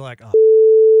chirps that you're like, oh,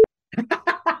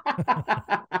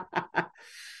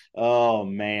 oh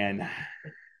man,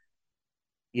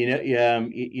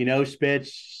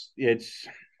 Spitz,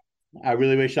 I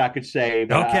really wish I could say,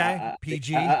 but okay,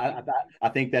 PG. I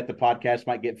think that the podcast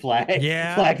might get flagged.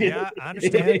 Yeah, I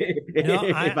understand.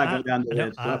 If I go down the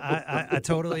list. I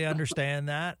totally understand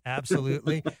that.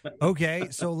 Absolutely. Okay,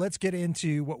 so let's get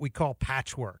into what we call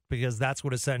patchwork, because that's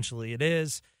what essentially it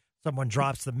is. Someone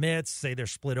drops the mitts, say they're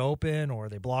split open, or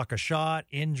they block a shot,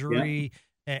 injury,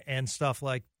 and stuff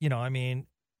like,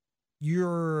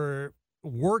 you're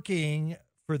working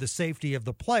for the safety of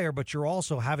the player, but you're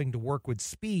also having to work with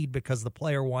speed because the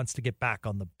player wants to get back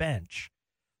on the bench.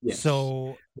 Yes.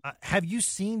 So have you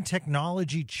seen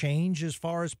technology change as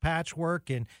far as patchwork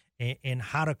and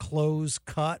how to close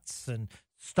cuts and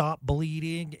stop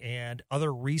bleeding and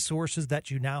other resources that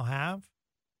you now have?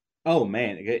 Oh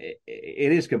man, it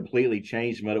is completely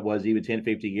changed from what it was even 10,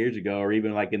 15 years ago, or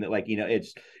even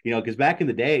it's, because back in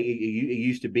the day, it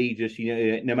used to be just,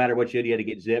 no matter what you had to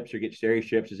get zips or get stereo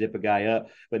strips to zip a guy up.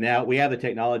 But now we have the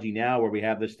technology now where we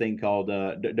have this thing called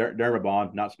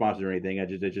Dermabond, not sponsored or anything.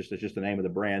 It's just the name of the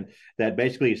brand, that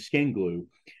basically is skin glue.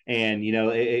 And,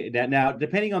 that now,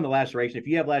 depending on the laceration, if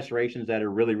you have lacerations that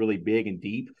are really, really big and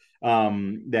deep,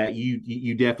 that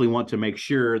you definitely want to make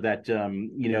sure that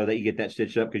that you get that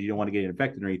stitched up, because you don't want to get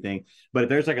infected or anything. But if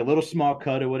there's like a little small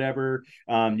cut or whatever,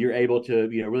 you're able to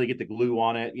really get the glue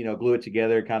on it, glue it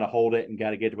together, kind of hold it, and got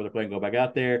to get to where the player can go back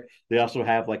out there. They also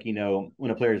have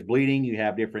when a player is bleeding, you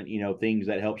have different things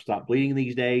that help stop bleeding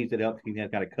these days, that help you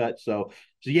kind of cut. So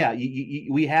yeah,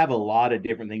 we have a lot of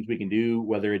different things we can do,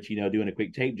 whether it's doing a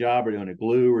quick tape job or doing a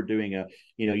glue or doing a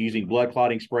using blood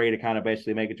clotting spray to kind of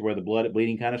basically make it to where the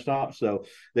bleeding kind of stops. So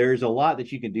there's a lot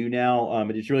that you can do now.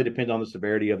 It just really depends on the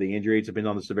severity of the injury. It depends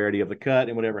on the severity of the cut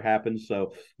and whatever happens.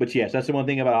 So, but yes, that's the one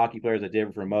thing about hockey players that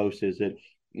differ from most, is that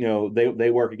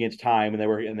they work against time, and they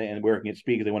work against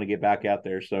speed because they want to get back out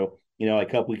there. So a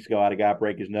couple weeks ago, I had a guy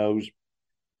break his nose,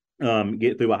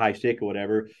 get through a high stick or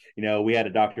whatever. We had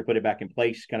a doctor put it back in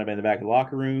place, kind of in the back of the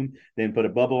locker room, then put a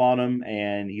bubble on him,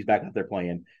 and he's back out there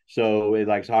playing. So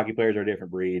hockey players are a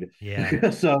different breed. Yeah.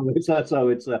 so it's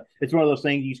one of those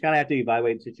things you just kind of have to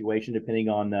evaluate the situation depending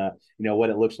on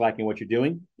what it looks like and what you're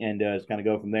doing, and just kind of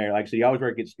go from there. Like, so you always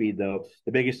work at speed though.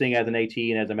 The biggest thing as an AT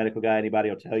and as a medical guy, anybody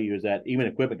will tell you, is that, even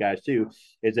equipment guys too,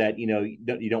 is that you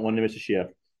don't want to miss a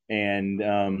shift. And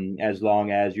as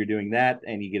long as you're doing that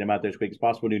and you get them out there as quick as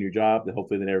possible doing your job, then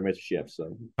hopefully they never miss a shift. So,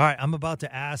 all right, I'm about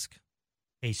to ask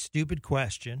a stupid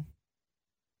question,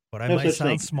 but I might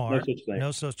sound smart.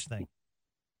 No such thing.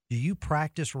 Do you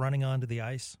practice running onto the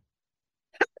ice?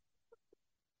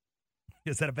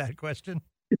 Is that a bad question?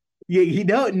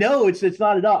 Yeah, no, it's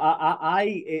not at all.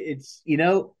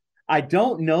 I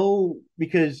don't know,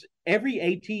 because every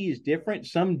AT is different.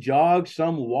 Some jog,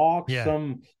 some walk,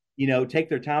 some. take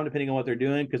their time depending on what they're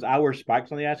doing. Because I wear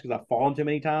spikes on the ice because I've fallen too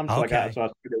many times. So Okay. so I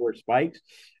started to wear spikes.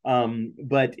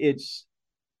 But it's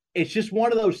just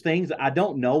one of those things. I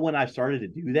don't know when I started to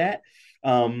do that.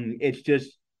 It's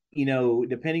just,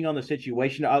 depending on the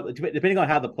situation, depending on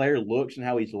how the player looks and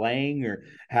how he's laying, or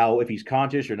if he's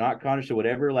conscious or not conscious or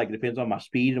whatever, like it depends on my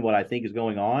speed and what I think is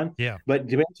going on. Yeah. But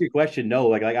to answer your question,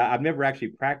 no, I've never actually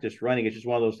practiced running. It's just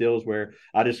one of those deals where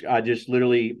I just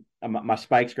literally my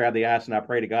spikes grab the ice and I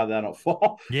pray to God that I don't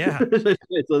fall. Yeah. It's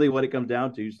literally what it comes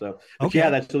down to. So, but yeah,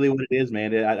 Okay. that's really what it is,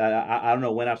 man. I don't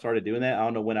know when I started doing that. I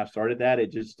don't know when I started that.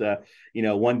 It just,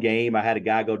 one game I had a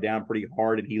guy go down pretty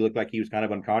hard and he looked like he was kind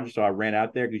of unconscious. So I ran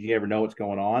out there because you never know what's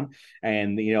going on.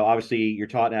 And, obviously you're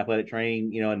taught in athletic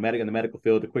training, in the medical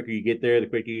field, the quicker you get there, the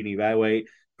quicker you can evaluate,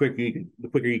 the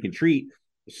quicker you can treat.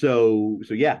 So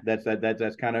yeah, that's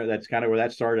kind of where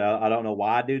that started. I don't know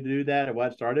why I do that or why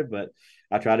it started, but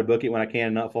I try to book it when I can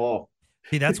and not fall.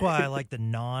 See, that's why I like the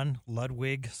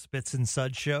non-Ludwig Spits and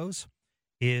Suds shows,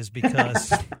 is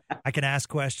because I can ask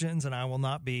questions and I will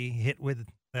not be hit with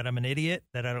that I'm an idiot,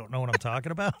 that I don't know what I'm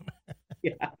talking about.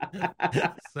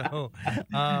 So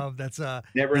that's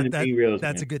never in the reels.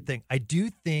 That's a good thing. I do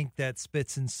think that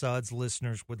Spits and Suds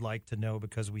listeners would like to know,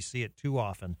 because we see it too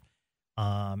often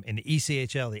in the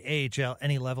ECHL, the AHL,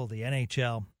 any level, the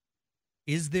NHL.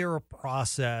 Is there a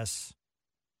process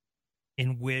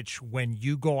in which, when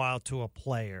you go out to a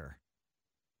player,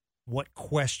 what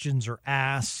questions are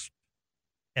asked?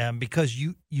 Because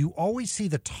you always see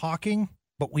the talking,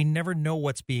 but we never know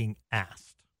what's being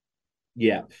asked.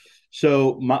 Yeah.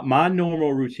 So my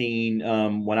normal routine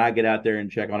when I get out there and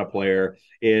check on a player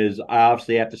is I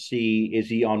obviously have to see, is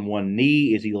he on one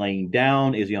knee? Is he laying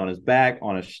down? Is he on his back,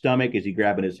 on his stomach? Is he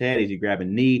grabbing his head? Is he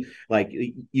grabbing knee? Like,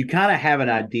 you kind of have an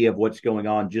idea of what's going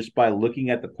on just by looking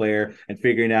at the player and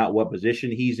figuring out what position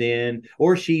he's in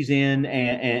or she's in,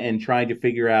 and trying to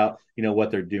figure out,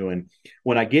 what they're doing.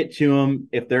 When I get to them,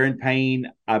 if they're in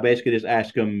pain, I basically just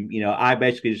ask them,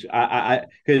 because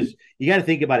you got to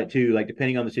think about it too, like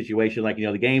depending on the situation, like,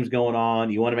 the game's going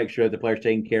on, you want to make sure that the player's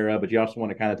taken care of, but you also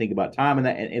want to kind of think about time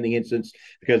in the instance,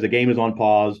 because the game is on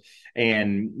pause,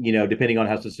 and, depending on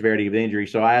how the severity of the injury.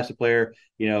 So I ask the player,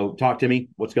 talk to me,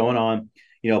 what's going on?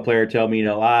 A player tell me,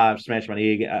 I've smashed my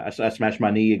knee. I smashed my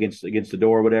knee against the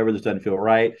door or whatever. This doesn't feel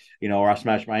right. Or I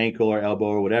smashed my ankle or elbow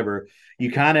or whatever.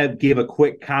 You kind of give a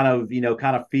quick kind of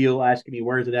feel, asking me,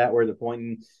 where's it at? Where's it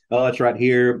pointing? Oh, it's right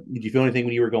here. Did you feel anything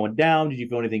when you were going down? Did you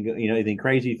feel anything, anything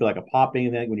crazy? You feel like a popping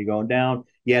anything when you're going down?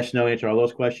 Yes, no, answer all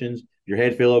those questions. Your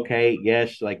head feel okay?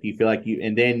 Yes. Like, do you feel like you,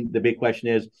 and then the big question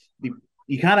is,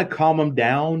 you kind of calm them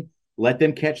down, let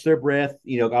them catch their breath.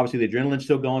 Obviously the adrenaline's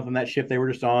still going from that shift they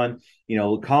were just on.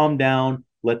 Calm down,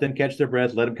 let them catch their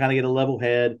breath, let them kind of get a level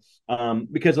head.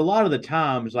 Because a lot of the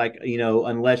times, like,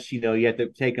 unless, you have to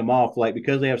take them off, like,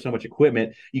 because they have so much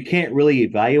equipment, you can't really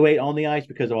evaluate on the ice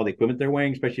because of all the equipment they're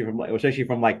wearing, especially from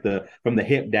the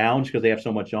hip down, because they have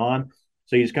so much on.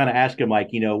 So you just kind of ask them, like,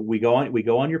 we go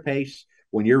on your pace.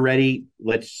 When you're ready,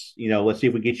 let's see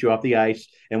if we get you off the ice.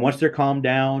 And once they're calmed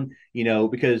down,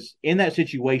 because in that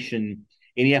situation,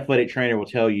 any athletic trainer will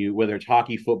tell you, whether it's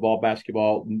hockey, football,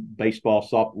 basketball, baseball,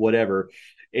 softball, whatever,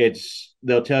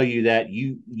 they'll tell you that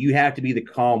you have to be the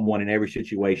calm one in every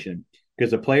situation,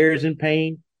 because the player is in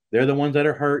pain. They're the ones that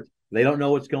are hurt. They don't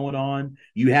know what's going on.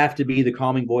 You have to be the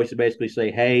calming voice to basically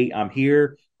say, "Hey, I'm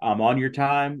here. I'm on your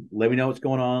time. Let me know what's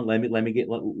going on. Let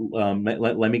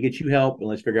me get you help, and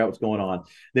let's figure out what's going on."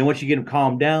 Then once you get them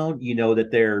calmed down, that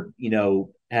they're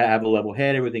have a level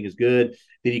head, everything is good.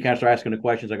 Then you kind of start asking the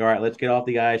questions like, "All right, let's get off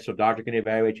the ice so doctor can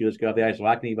evaluate you. Let's get off the ice so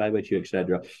I can evaluate you,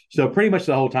 etc." So pretty much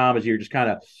the whole time is you're just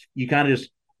you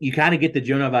kind of get the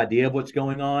general idea of what's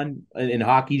going on in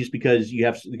hockey, just because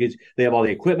they have all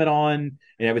the equipment on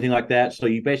and everything like that. So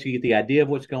you basically get the idea of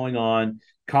what's going on,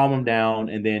 calm them down,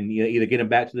 and then either get them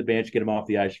back to the bench, get them off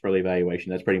the ice for the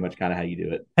evaluation. That's pretty much kind of how you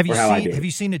do it. Have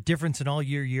you seen a difference in all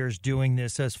your years doing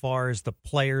this, as far as the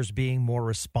players being more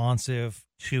responsive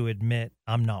to admit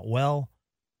I'm not well,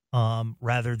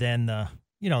 rather than the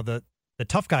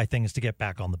tough guy thing is to get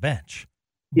back on the bench?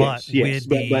 But with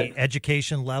the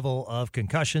education level of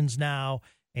concussions now,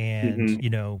 and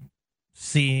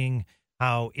seeing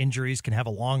how injuries can have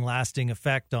a long-lasting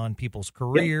effect on people's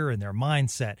career and their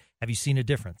mindset, have you seen a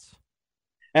difference?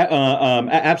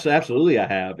 Absolutely, I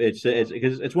have. It's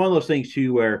because it's one of those things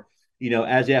too, where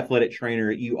as the athletic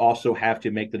trainer, you also have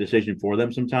to make the decision for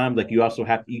them sometimes. Like you also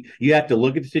have to you have to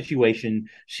look at the situation,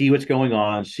 see what's going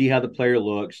on, see how the player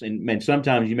looks, and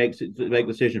sometimes you make the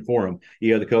decision for him.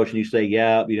 The coach, and you say,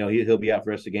 yeah, he'll be out for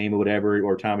the rest of the game or whatever,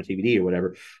 or time of TBD or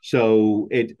whatever. So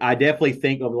I definitely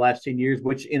think over the last 10 years,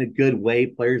 which in a good way,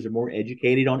 players are more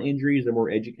educated on injuries, they're more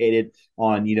educated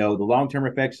on the long-term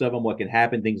effects of them, what can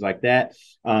happen, things like that.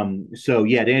 So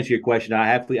yeah, to answer your question,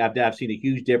 I've seen a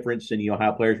huge difference in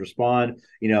how players respond.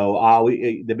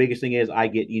 The biggest thing is I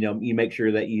get you make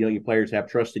sure that your players have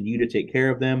trust in you to take care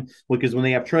of them, because when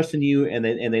they have trust in you and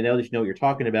they know that you know what you're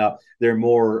talking about, they're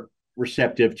more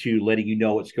receptive to letting you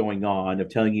know what's going on, of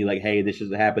telling you like, hey, this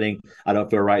is happening, I don't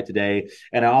feel right today.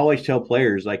 And I always tell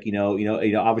players like,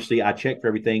 obviously I check for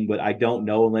everything, but I don't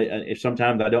know if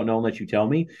sometimes I don't know unless you tell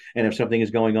me. And if something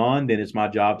is going on, then it's my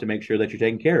job to make sure that you're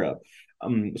taken care of.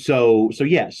 So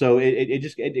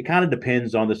it kind of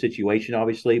depends on the situation,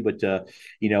 obviously, but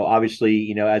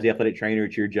obviously, as the athletic trainer,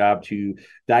 it's your job to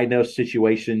diagnose the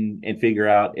situation and figure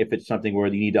out if it's something where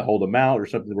you need to hold them out or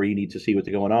something where you need to see what's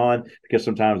going on, because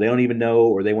sometimes they don't even know,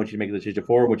 or they want you to make a decision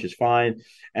for them, which is fine.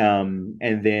 And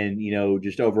then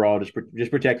just overall, just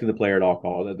protecting the player at all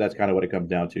costs. That's kind of what it comes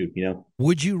down to.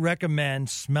 Would you recommend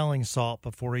smelling salt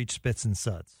before each Spits and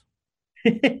Suds?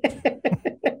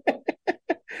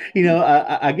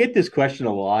 I get this question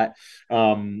a lot,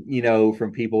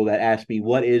 from people that ask me,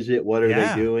 what is it? What are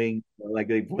they doing? Like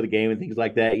before the game and things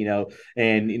like that,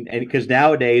 and because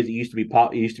nowadays it used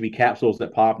to be capsules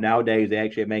that pop. Nowadays they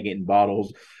actually make it in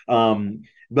bottles.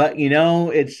 But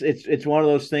it's one of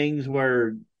those things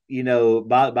where,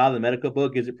 by the medical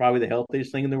book, is it probably the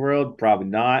healthiest thing in the world? Probably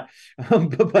not.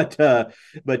 But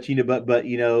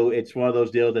it's one of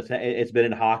those deals it's been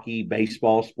in hockey,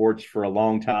 baseball, sports for a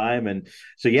long time. And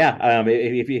so, yeah,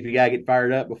 if you gotta get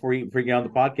fired up before you get on the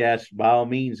podcast, by all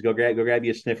means, go grab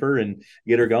you a sniffer and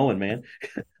get her going, man.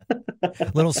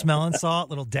 Little smelling salt,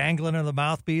 little dangling of the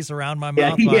mouthpiece around my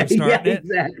mouth while I'm starting it.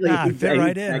 Exactly. Fit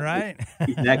right in, right?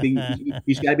 Exactly. You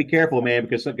just got to be careful, man,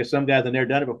 because some guys have never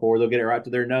done it before. They'll get it right to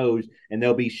their nose, and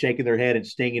they'll be shaking their head and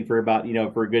stinging for about,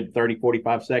 for a good 30,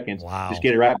 45 seconds. Wow. Just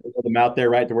get it right to the mouth there,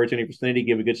 right to where it's in your vicinity,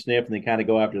 give a good sniff, and then kind of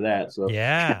go after that. So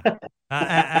yeah,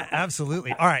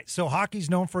 absolutely. All right. So hockey's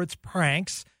known for its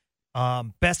pranks.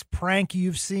 Best prank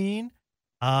you've seen?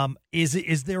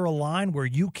 Is there a line where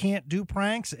you can't do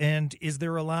pranks, and is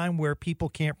there a line where people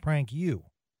can't prank you?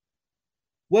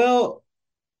 Well,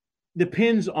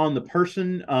 depends on the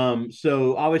person.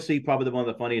 So obviously, probably one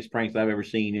of the funniest pranks I've ever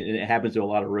seen, and it happens to a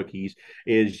lot of rookies,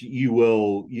 is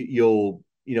you'll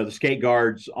the skate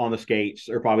guards on the skates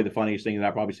are probably the funniest thing that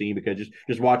I've probably seen, because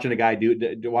just watching the guy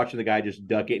just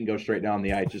duck it and go straight down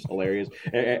the ice is just hilarious.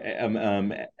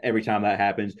 Every time that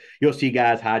happens, you'll see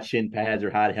guys hide shin pads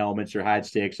or hide helmets or hide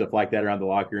sticks, stuff like that around the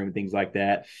locker room and things like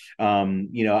that.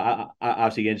 I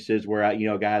see instances where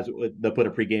guys, they'll put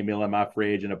a pregame meal in my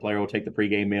fridge, and a player will take the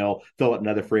pregame meal, fill it in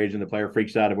another fridge, and the player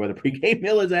freaks out of where the pregame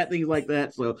meal is at, things like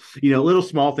that. So little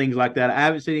small things like that. I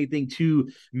haven't seen anything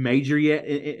too major yet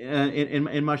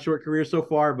in my short career so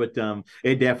far, but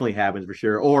it definitely happens for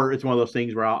sure. Or it's one of those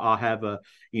things where I'll have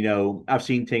I've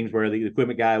seen teams where the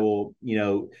equipment guy will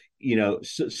sew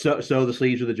the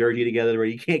sleeves of the jersey together where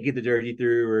you can't get the jersey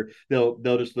through, or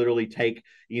they'll just literally take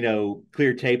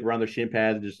clear tape around their shin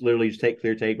pads and just take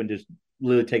clear tape and just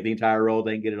literally take the entire roll,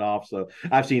 they can get it off. So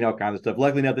I've seen all kinds of stuff.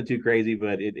 Luckily, nothing too crazy,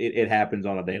 but it happens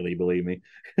on a daily, believe me.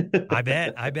 I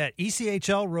bet.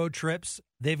 ECHL road trips,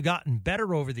 they've gotten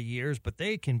better over the years, but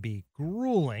they can be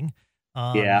grueling.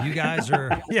 You guys are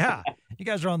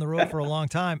on the road for a long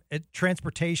time.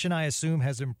 Transportation, I assume,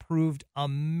 has improved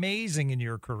amazing in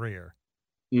your career.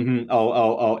 Mm-hmm.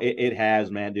 It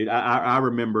has, man, dude. I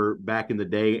remember back in the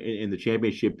day in the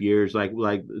championship years,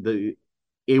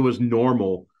 it was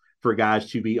normal for guys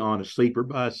to be on a sleeper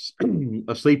bus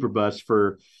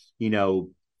for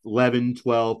 11,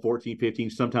 12, 14, 15,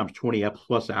 sometimes 20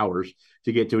 plus hours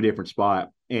to get to a different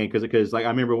spot. And because like I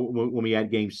remember when we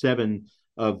had game 7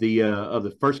 of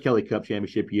the first Kelly Cup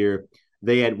championship year,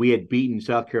 we had beaten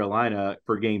South Carolina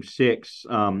for game 6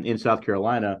 in South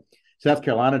Carolina. South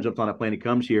Carolina jumps on a plane and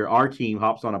comes here. Our team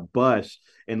hops on a bus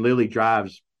and literally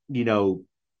drives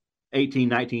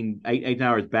 18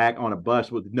 hours back on a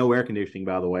bus with no air conditioning,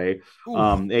 by the way.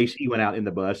 The AC went out in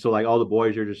the bus, so like all the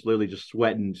boys are just literally just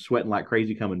sweating like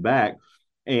crazy coming back.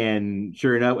 And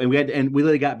sure enough, and we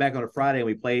literally got back on a Friday and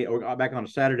we played, or got back on a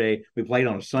Saturday. We played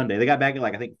on a Sunday. They got back at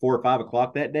like I think 4 or 5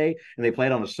 o'clock that day, and they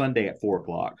played on a Sunday at 4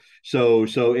 o'clock. So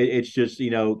it's just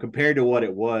compared to what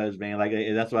it was, man. Like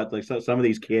that's what like some of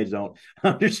these kids don't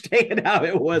understand how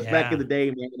it was back in the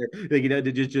day,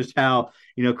 man. Just how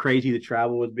crazy the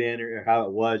travel has been or how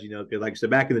it was, because like I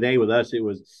said, back in the day with us, it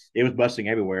was busting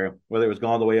everywhere. Whether it was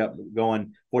going the way up,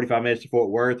 going 45 minutes to Fort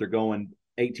Worth or going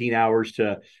 18 hours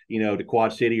to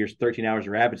Quad City or 13 hours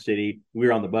to Rapid City. We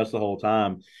were on the bus the whole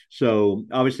time. So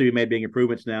obviously we made big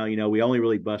improvements now. We only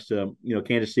really bus to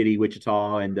Kansas City,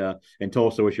 Wichita, and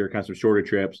Tulsa, which are kind of some shorter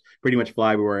trips. Pretty much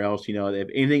fly everywhere else. If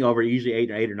anything over usually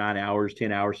 8 or 9 hours,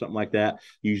 10 hours, something like that.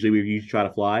 Usually we try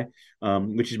to fly,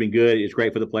 which has been good. It's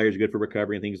great for the players, good for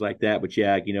recovery and things like that. But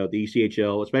yeah, the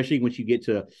ECHL, especially once you get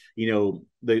to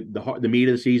the meat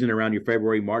of the season around your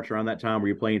February, March, around that time where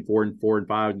you're playing 4 and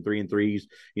 5s and 3 and 3s.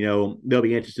 There'll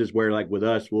be instances where, like with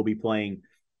us, we'll be playing.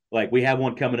 Like we have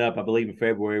one coming up, I believe, in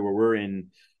February where we're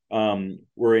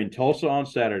in Tulsa on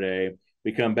Saturday.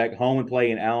 We come back home and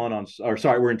play in Allen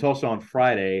we're in Tulsa on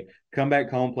Friday. Come back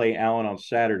home, play Allen on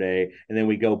Saturday, and then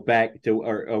we go back to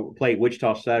or play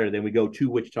Wichita Saturday. Then we go to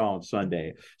Wichita on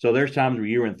Sunday. So there's times where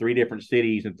you're in 3 different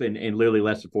cities in literally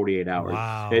less than 48 hours.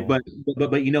 Wow.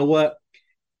 But you know what?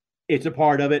 It's a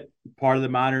part of it, part of the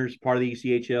minors, part of the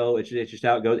ECHL. It's just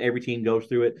how it goes. Every team goes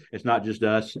through it. It's not just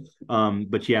us.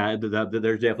 But yeah,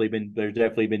 there's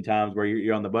definitely been times where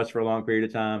you're on the bus for a long period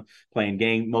of time,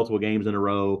 playing multiple games in a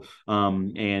row.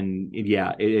 And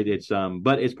yeah,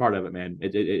 but it's part of it, man.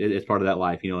 It's part of that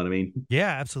life. You know what I mean? Yeah,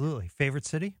 absolutely. Favorite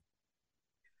city?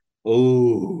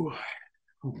 Oh,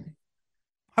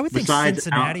 I would think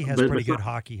Cincinnati has pretty good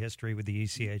hockey history with the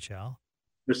ECHL.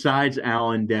 Besides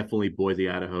Allen, definitely Boise,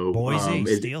 Idaho. Boise,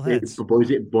 Steelheads.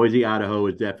 Boise, Idaho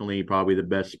is definitely probably the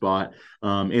best spot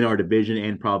in our division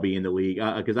and probably in the league.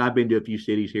 Because I've been to a few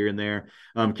cities here and there.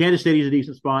 Kansas City is a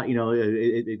decent spot.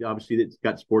 It obviously it's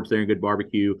got sports there and good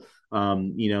barbecue.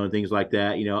 And things like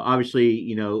that.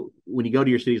 Obviously, when you go to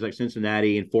your cities like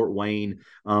Cincinnati and Fort Wayne,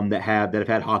 that have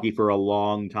had hockey for a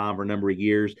long time, for a number of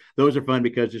years, those are fun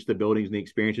because just the buildings and the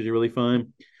experiences are really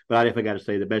fun. But I definitely got to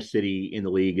say the best city in the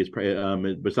league is,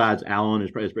 besides Allen,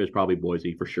 is probably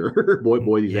Boise for sure.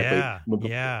 Boise's definitely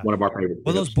one of our favorites.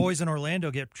 Well, those boys in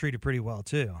Orlando get treated pretty well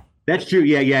too. That's true.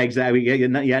 Yeah, exactly.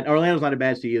 Yeah. Orlando's not a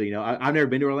bad city either. I've never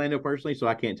been to Orlando personally, so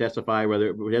I can't testify but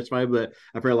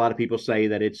I've heard a lot of people say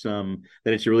that it's a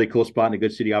really cool spot and a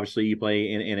good city. Obviously, you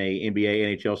play in a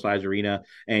NBA, NHL size arena,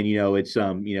 and it's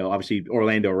obviously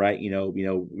Orlando, right?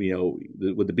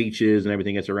 With the beaches and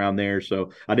everything that's around there.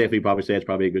 So I definitely probably say it's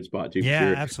probably a good spot too. Yeah, for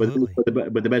sure. absolutely.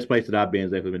 But the best place that I've been has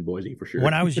definitely been Boise for sure.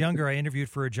 When I was younger, I interviewed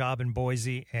for a job in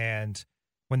Boise, and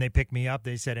when they picked me up,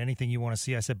 they said, "Anything you want to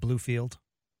see?" I said, "Bluefield."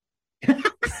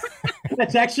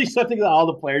 That's actually something that all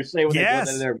the players say when they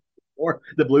go there. Or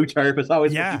the blue turf is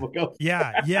always where people go.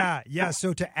 Yeah.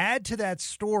 So to add to that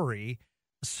story,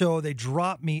 so they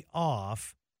dropped me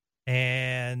off,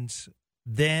 and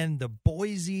then the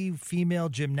Boise female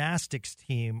gymnastics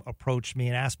team approached me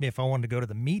and asked me if I wanted to go to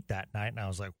the meet that night. And I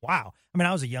was like, wow. I mean,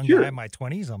 I was a young guy in my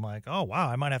 20s. I'm like, oh, wow,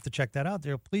 I might have to check that out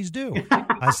there. Please do.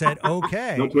 I said,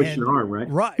 okay. No twist your arm, right?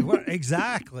 Right,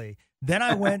 exactly. Then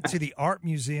I went to the art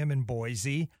museum in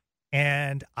Boise,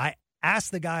 and I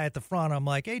asked the guy at the front, I'm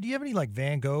like, hey, do you have any like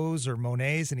Van Goghs or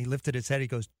Monets? And he lifted his head. He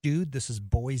goes, dude, this is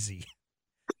Boise.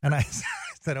 And I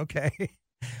said, okay.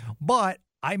 But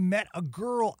I met a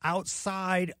girl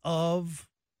outside of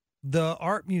the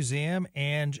art museum,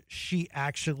 and she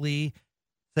actually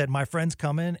said, my friend's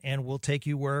coming and we'll take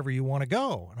you wherever you want to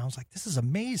go. And I was like, this is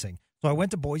amazing. So I went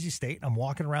to Boise State, and I'm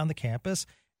walking around the campus,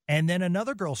 and then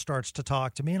another girl starts to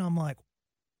talk to me, and I'm like,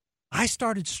 I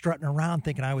started strutting around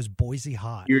thinking I was Boise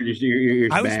hot. You're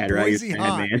I was bad, Boise right?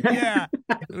 hot. Yeah,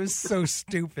 it was so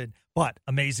stupid, but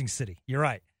amazing city. You're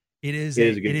right. It is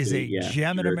a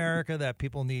gem in America that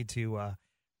people need to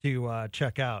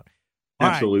check out. All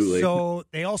Absolutely. Right, so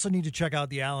they also need to check out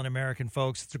the Allen American,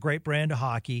 folks. It's a great brand of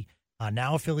hockey,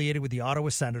 now affiliated with the Ottawa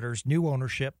Senators, new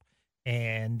ownership,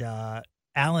 and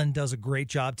Allen does a great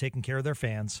job taking care of their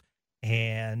fans.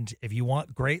 And if you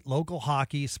want great local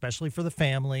hockey, especially for the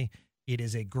family, it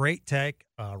is a great tech,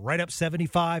 right up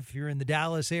 75 if you're in the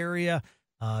Dallas area.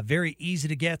 Very easy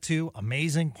to get to,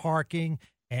 amazing parking,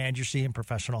 and you're seeing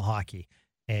professional hockey.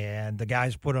 And the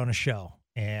guys put on a show,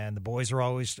 and the boys are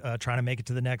always trying to make it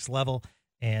to the next level,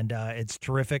 and it's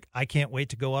terrific. I can't wait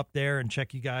to go up there and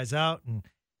check you guys out, and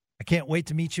I can't wait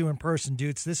to meet you in person,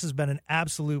 Dutes. This has been an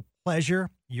absolute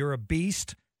pleasure. You're a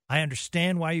beast. I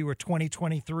understand why you were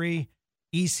 2023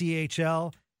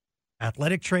 ECHL.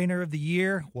 Athletic Trainer of the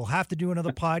Year. We'll have to do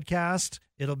another podcast.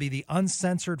 It'll be the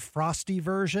uncensored Frosty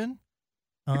version,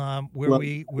 where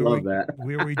we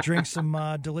drink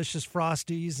some delicious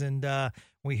Frosties and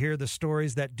we hear the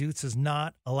stories that Dutes is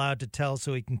not allowed to tell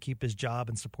so he can keep his job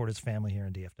and support his family here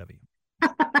in DFW.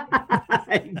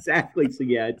 Exactly. So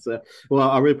yeah, it's well,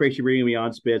 I really appreciate you bringing me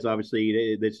on, Spitz.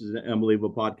 Obviously, this is an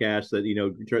unbelievable podcast that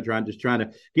trying to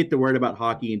get the word about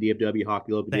hockey and DFW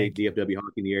hockey, local DFW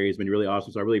hockey in the area has been really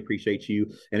awesome. So I really appreciate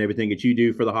you and everything that you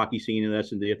do for the hockey scene and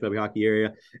us in the DFW hockey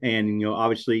area. And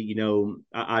obviously,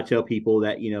 I tell people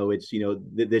that it's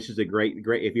this is a great.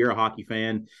 If you're a hockey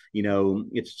fan,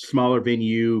 it's a smaller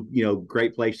venue,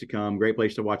 great place to come, great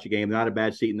place to watch a game, not a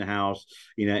bad seat in the house,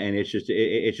 and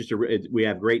we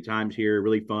have great times here,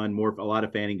 really fun, a lot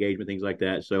of fan engagement, things like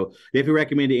that. So if you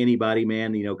recommend to anybody,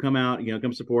 man, come out,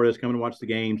 come support us, come and watch the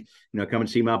games, come and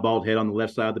see my bald head on the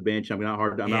left side of the bench. I'm not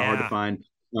hard to find.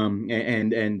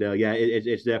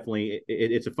 It's definitely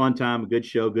it's a fun time, a good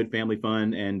show, good family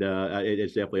fun, and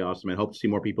it's definitely awesome. And hope to see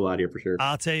more people out here for sure.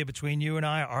 I'll tell you, between you and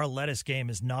I, our lettuce game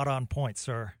is not on point,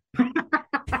 sir.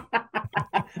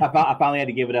 I finally had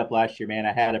to give it up last year, man.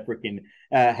 I had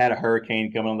a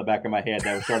hurricane coming on the back of my head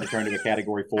that was starting to turn to a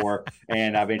Category 4,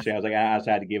 and eventually I was like, I just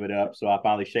had to give it up. So I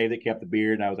finally shaved it, kept the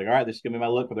beard, and I was like, all right, this is gonna be my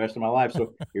look for the rest of my life.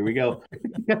 So here we go.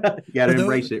 Got to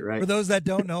embrace it, right? For those that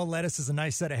don't know, lettuce is a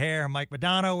nice set of hair. Mike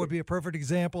Madonna would be a perfect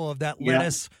example of that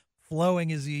lettuce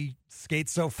flowing as he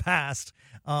skates so fast.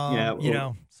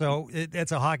 So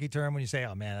it's a hockey term when you say,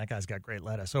 oh man, that guy's got great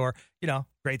lettuce, or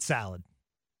great salad.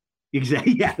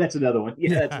 Exactly. Yeah, that's another one.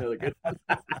 Yeah, that's another good one.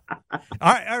 All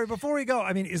right. Before we go,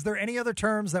 is there any other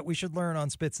terms that we should learn on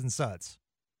Spits and Suds?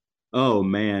 Oh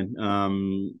man,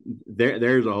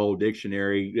 there's a whole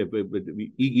dictionary.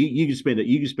 You can spend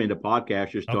a podcast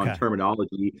just on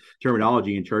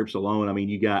terminology and terms alone.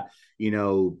 You got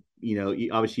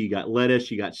obviously you got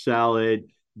lettuce, you got salad,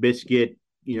 biscuit,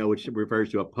 which refers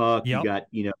to a puck. Yep.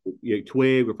 You got,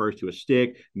 twig refers to a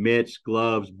stick, mitts,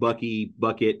 gloves,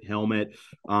 bucket, helmet.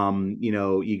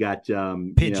 You got,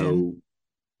 pigeon.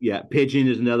 Pigeon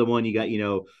is another one. You got,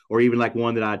 or even like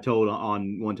one that I told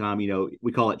on one time,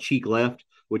 we call it cheek left,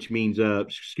 which means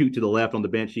scoot to the left on the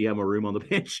bench. So you have more room on the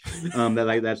bench.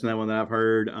 That's another one that I've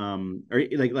heard. Or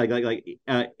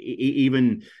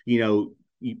even,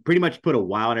 you pretty much put a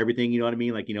wow on everything, you know what I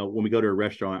mean? Like, when we go to a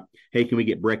restaurant, hey, can we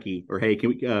get brekkie? Or hey, can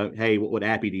we hey, what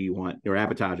appy do you want? Or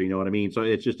appetizer, you know what I mean? So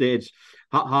it's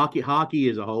hockey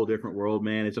is a whole different world,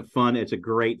 man. It's a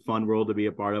great fun world to be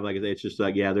a part of. Like, it's just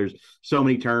like, there's so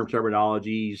many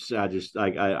terminologies. I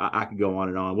could go on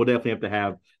and on. We'll definitely have to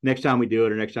have, next time we do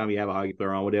it, or next time we have a hockey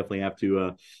player on, we'll definitely have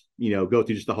to go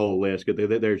through just the whole list, because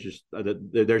there's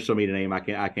so many to name. I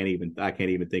can't even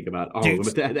think about all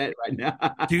of them that right now.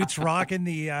 Dude's rocking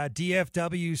the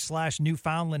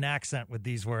DFW/Newfoundland accent with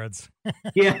these words.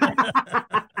 Yeah.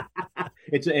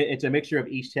 It's a mixture of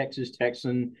East Texas,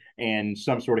 Texan, and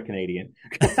some sort of Canadian.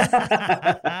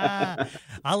 I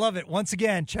love it. Once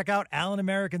again, check out Allen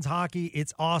Americans Hockey.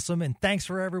 It's awesome. And thanks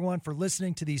for everyone for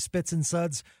listening to these Spits and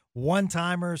Suds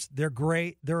one-timers. They're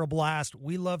great. They're a blast.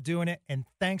 We love doing it. And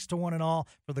thanks to one and all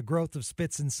for the growth of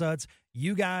Spits and Suds.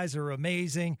 You guys are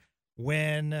amazing.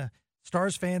 When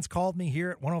Stars fans called me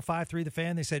here at 105.3 The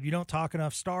Fan, they said, you don't talk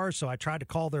enough Stars. So I tried to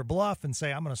call their bluff and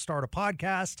say, I'm going to start a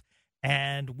podcast.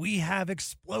 And we have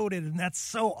exploded, and that's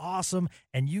so awesome.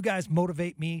 And you guys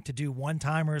motivate me to do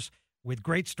one-timers with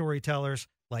great storytellers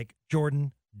like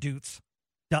Jordan Dutes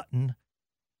Dutton,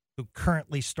 who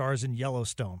currently stars in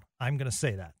Yellowstone. I'm going to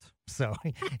say that. So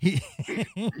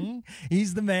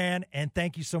he's the man. And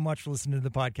thank you so much for listening to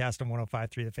the podcast on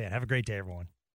 105.3 The Fan. Have a great day, everyone.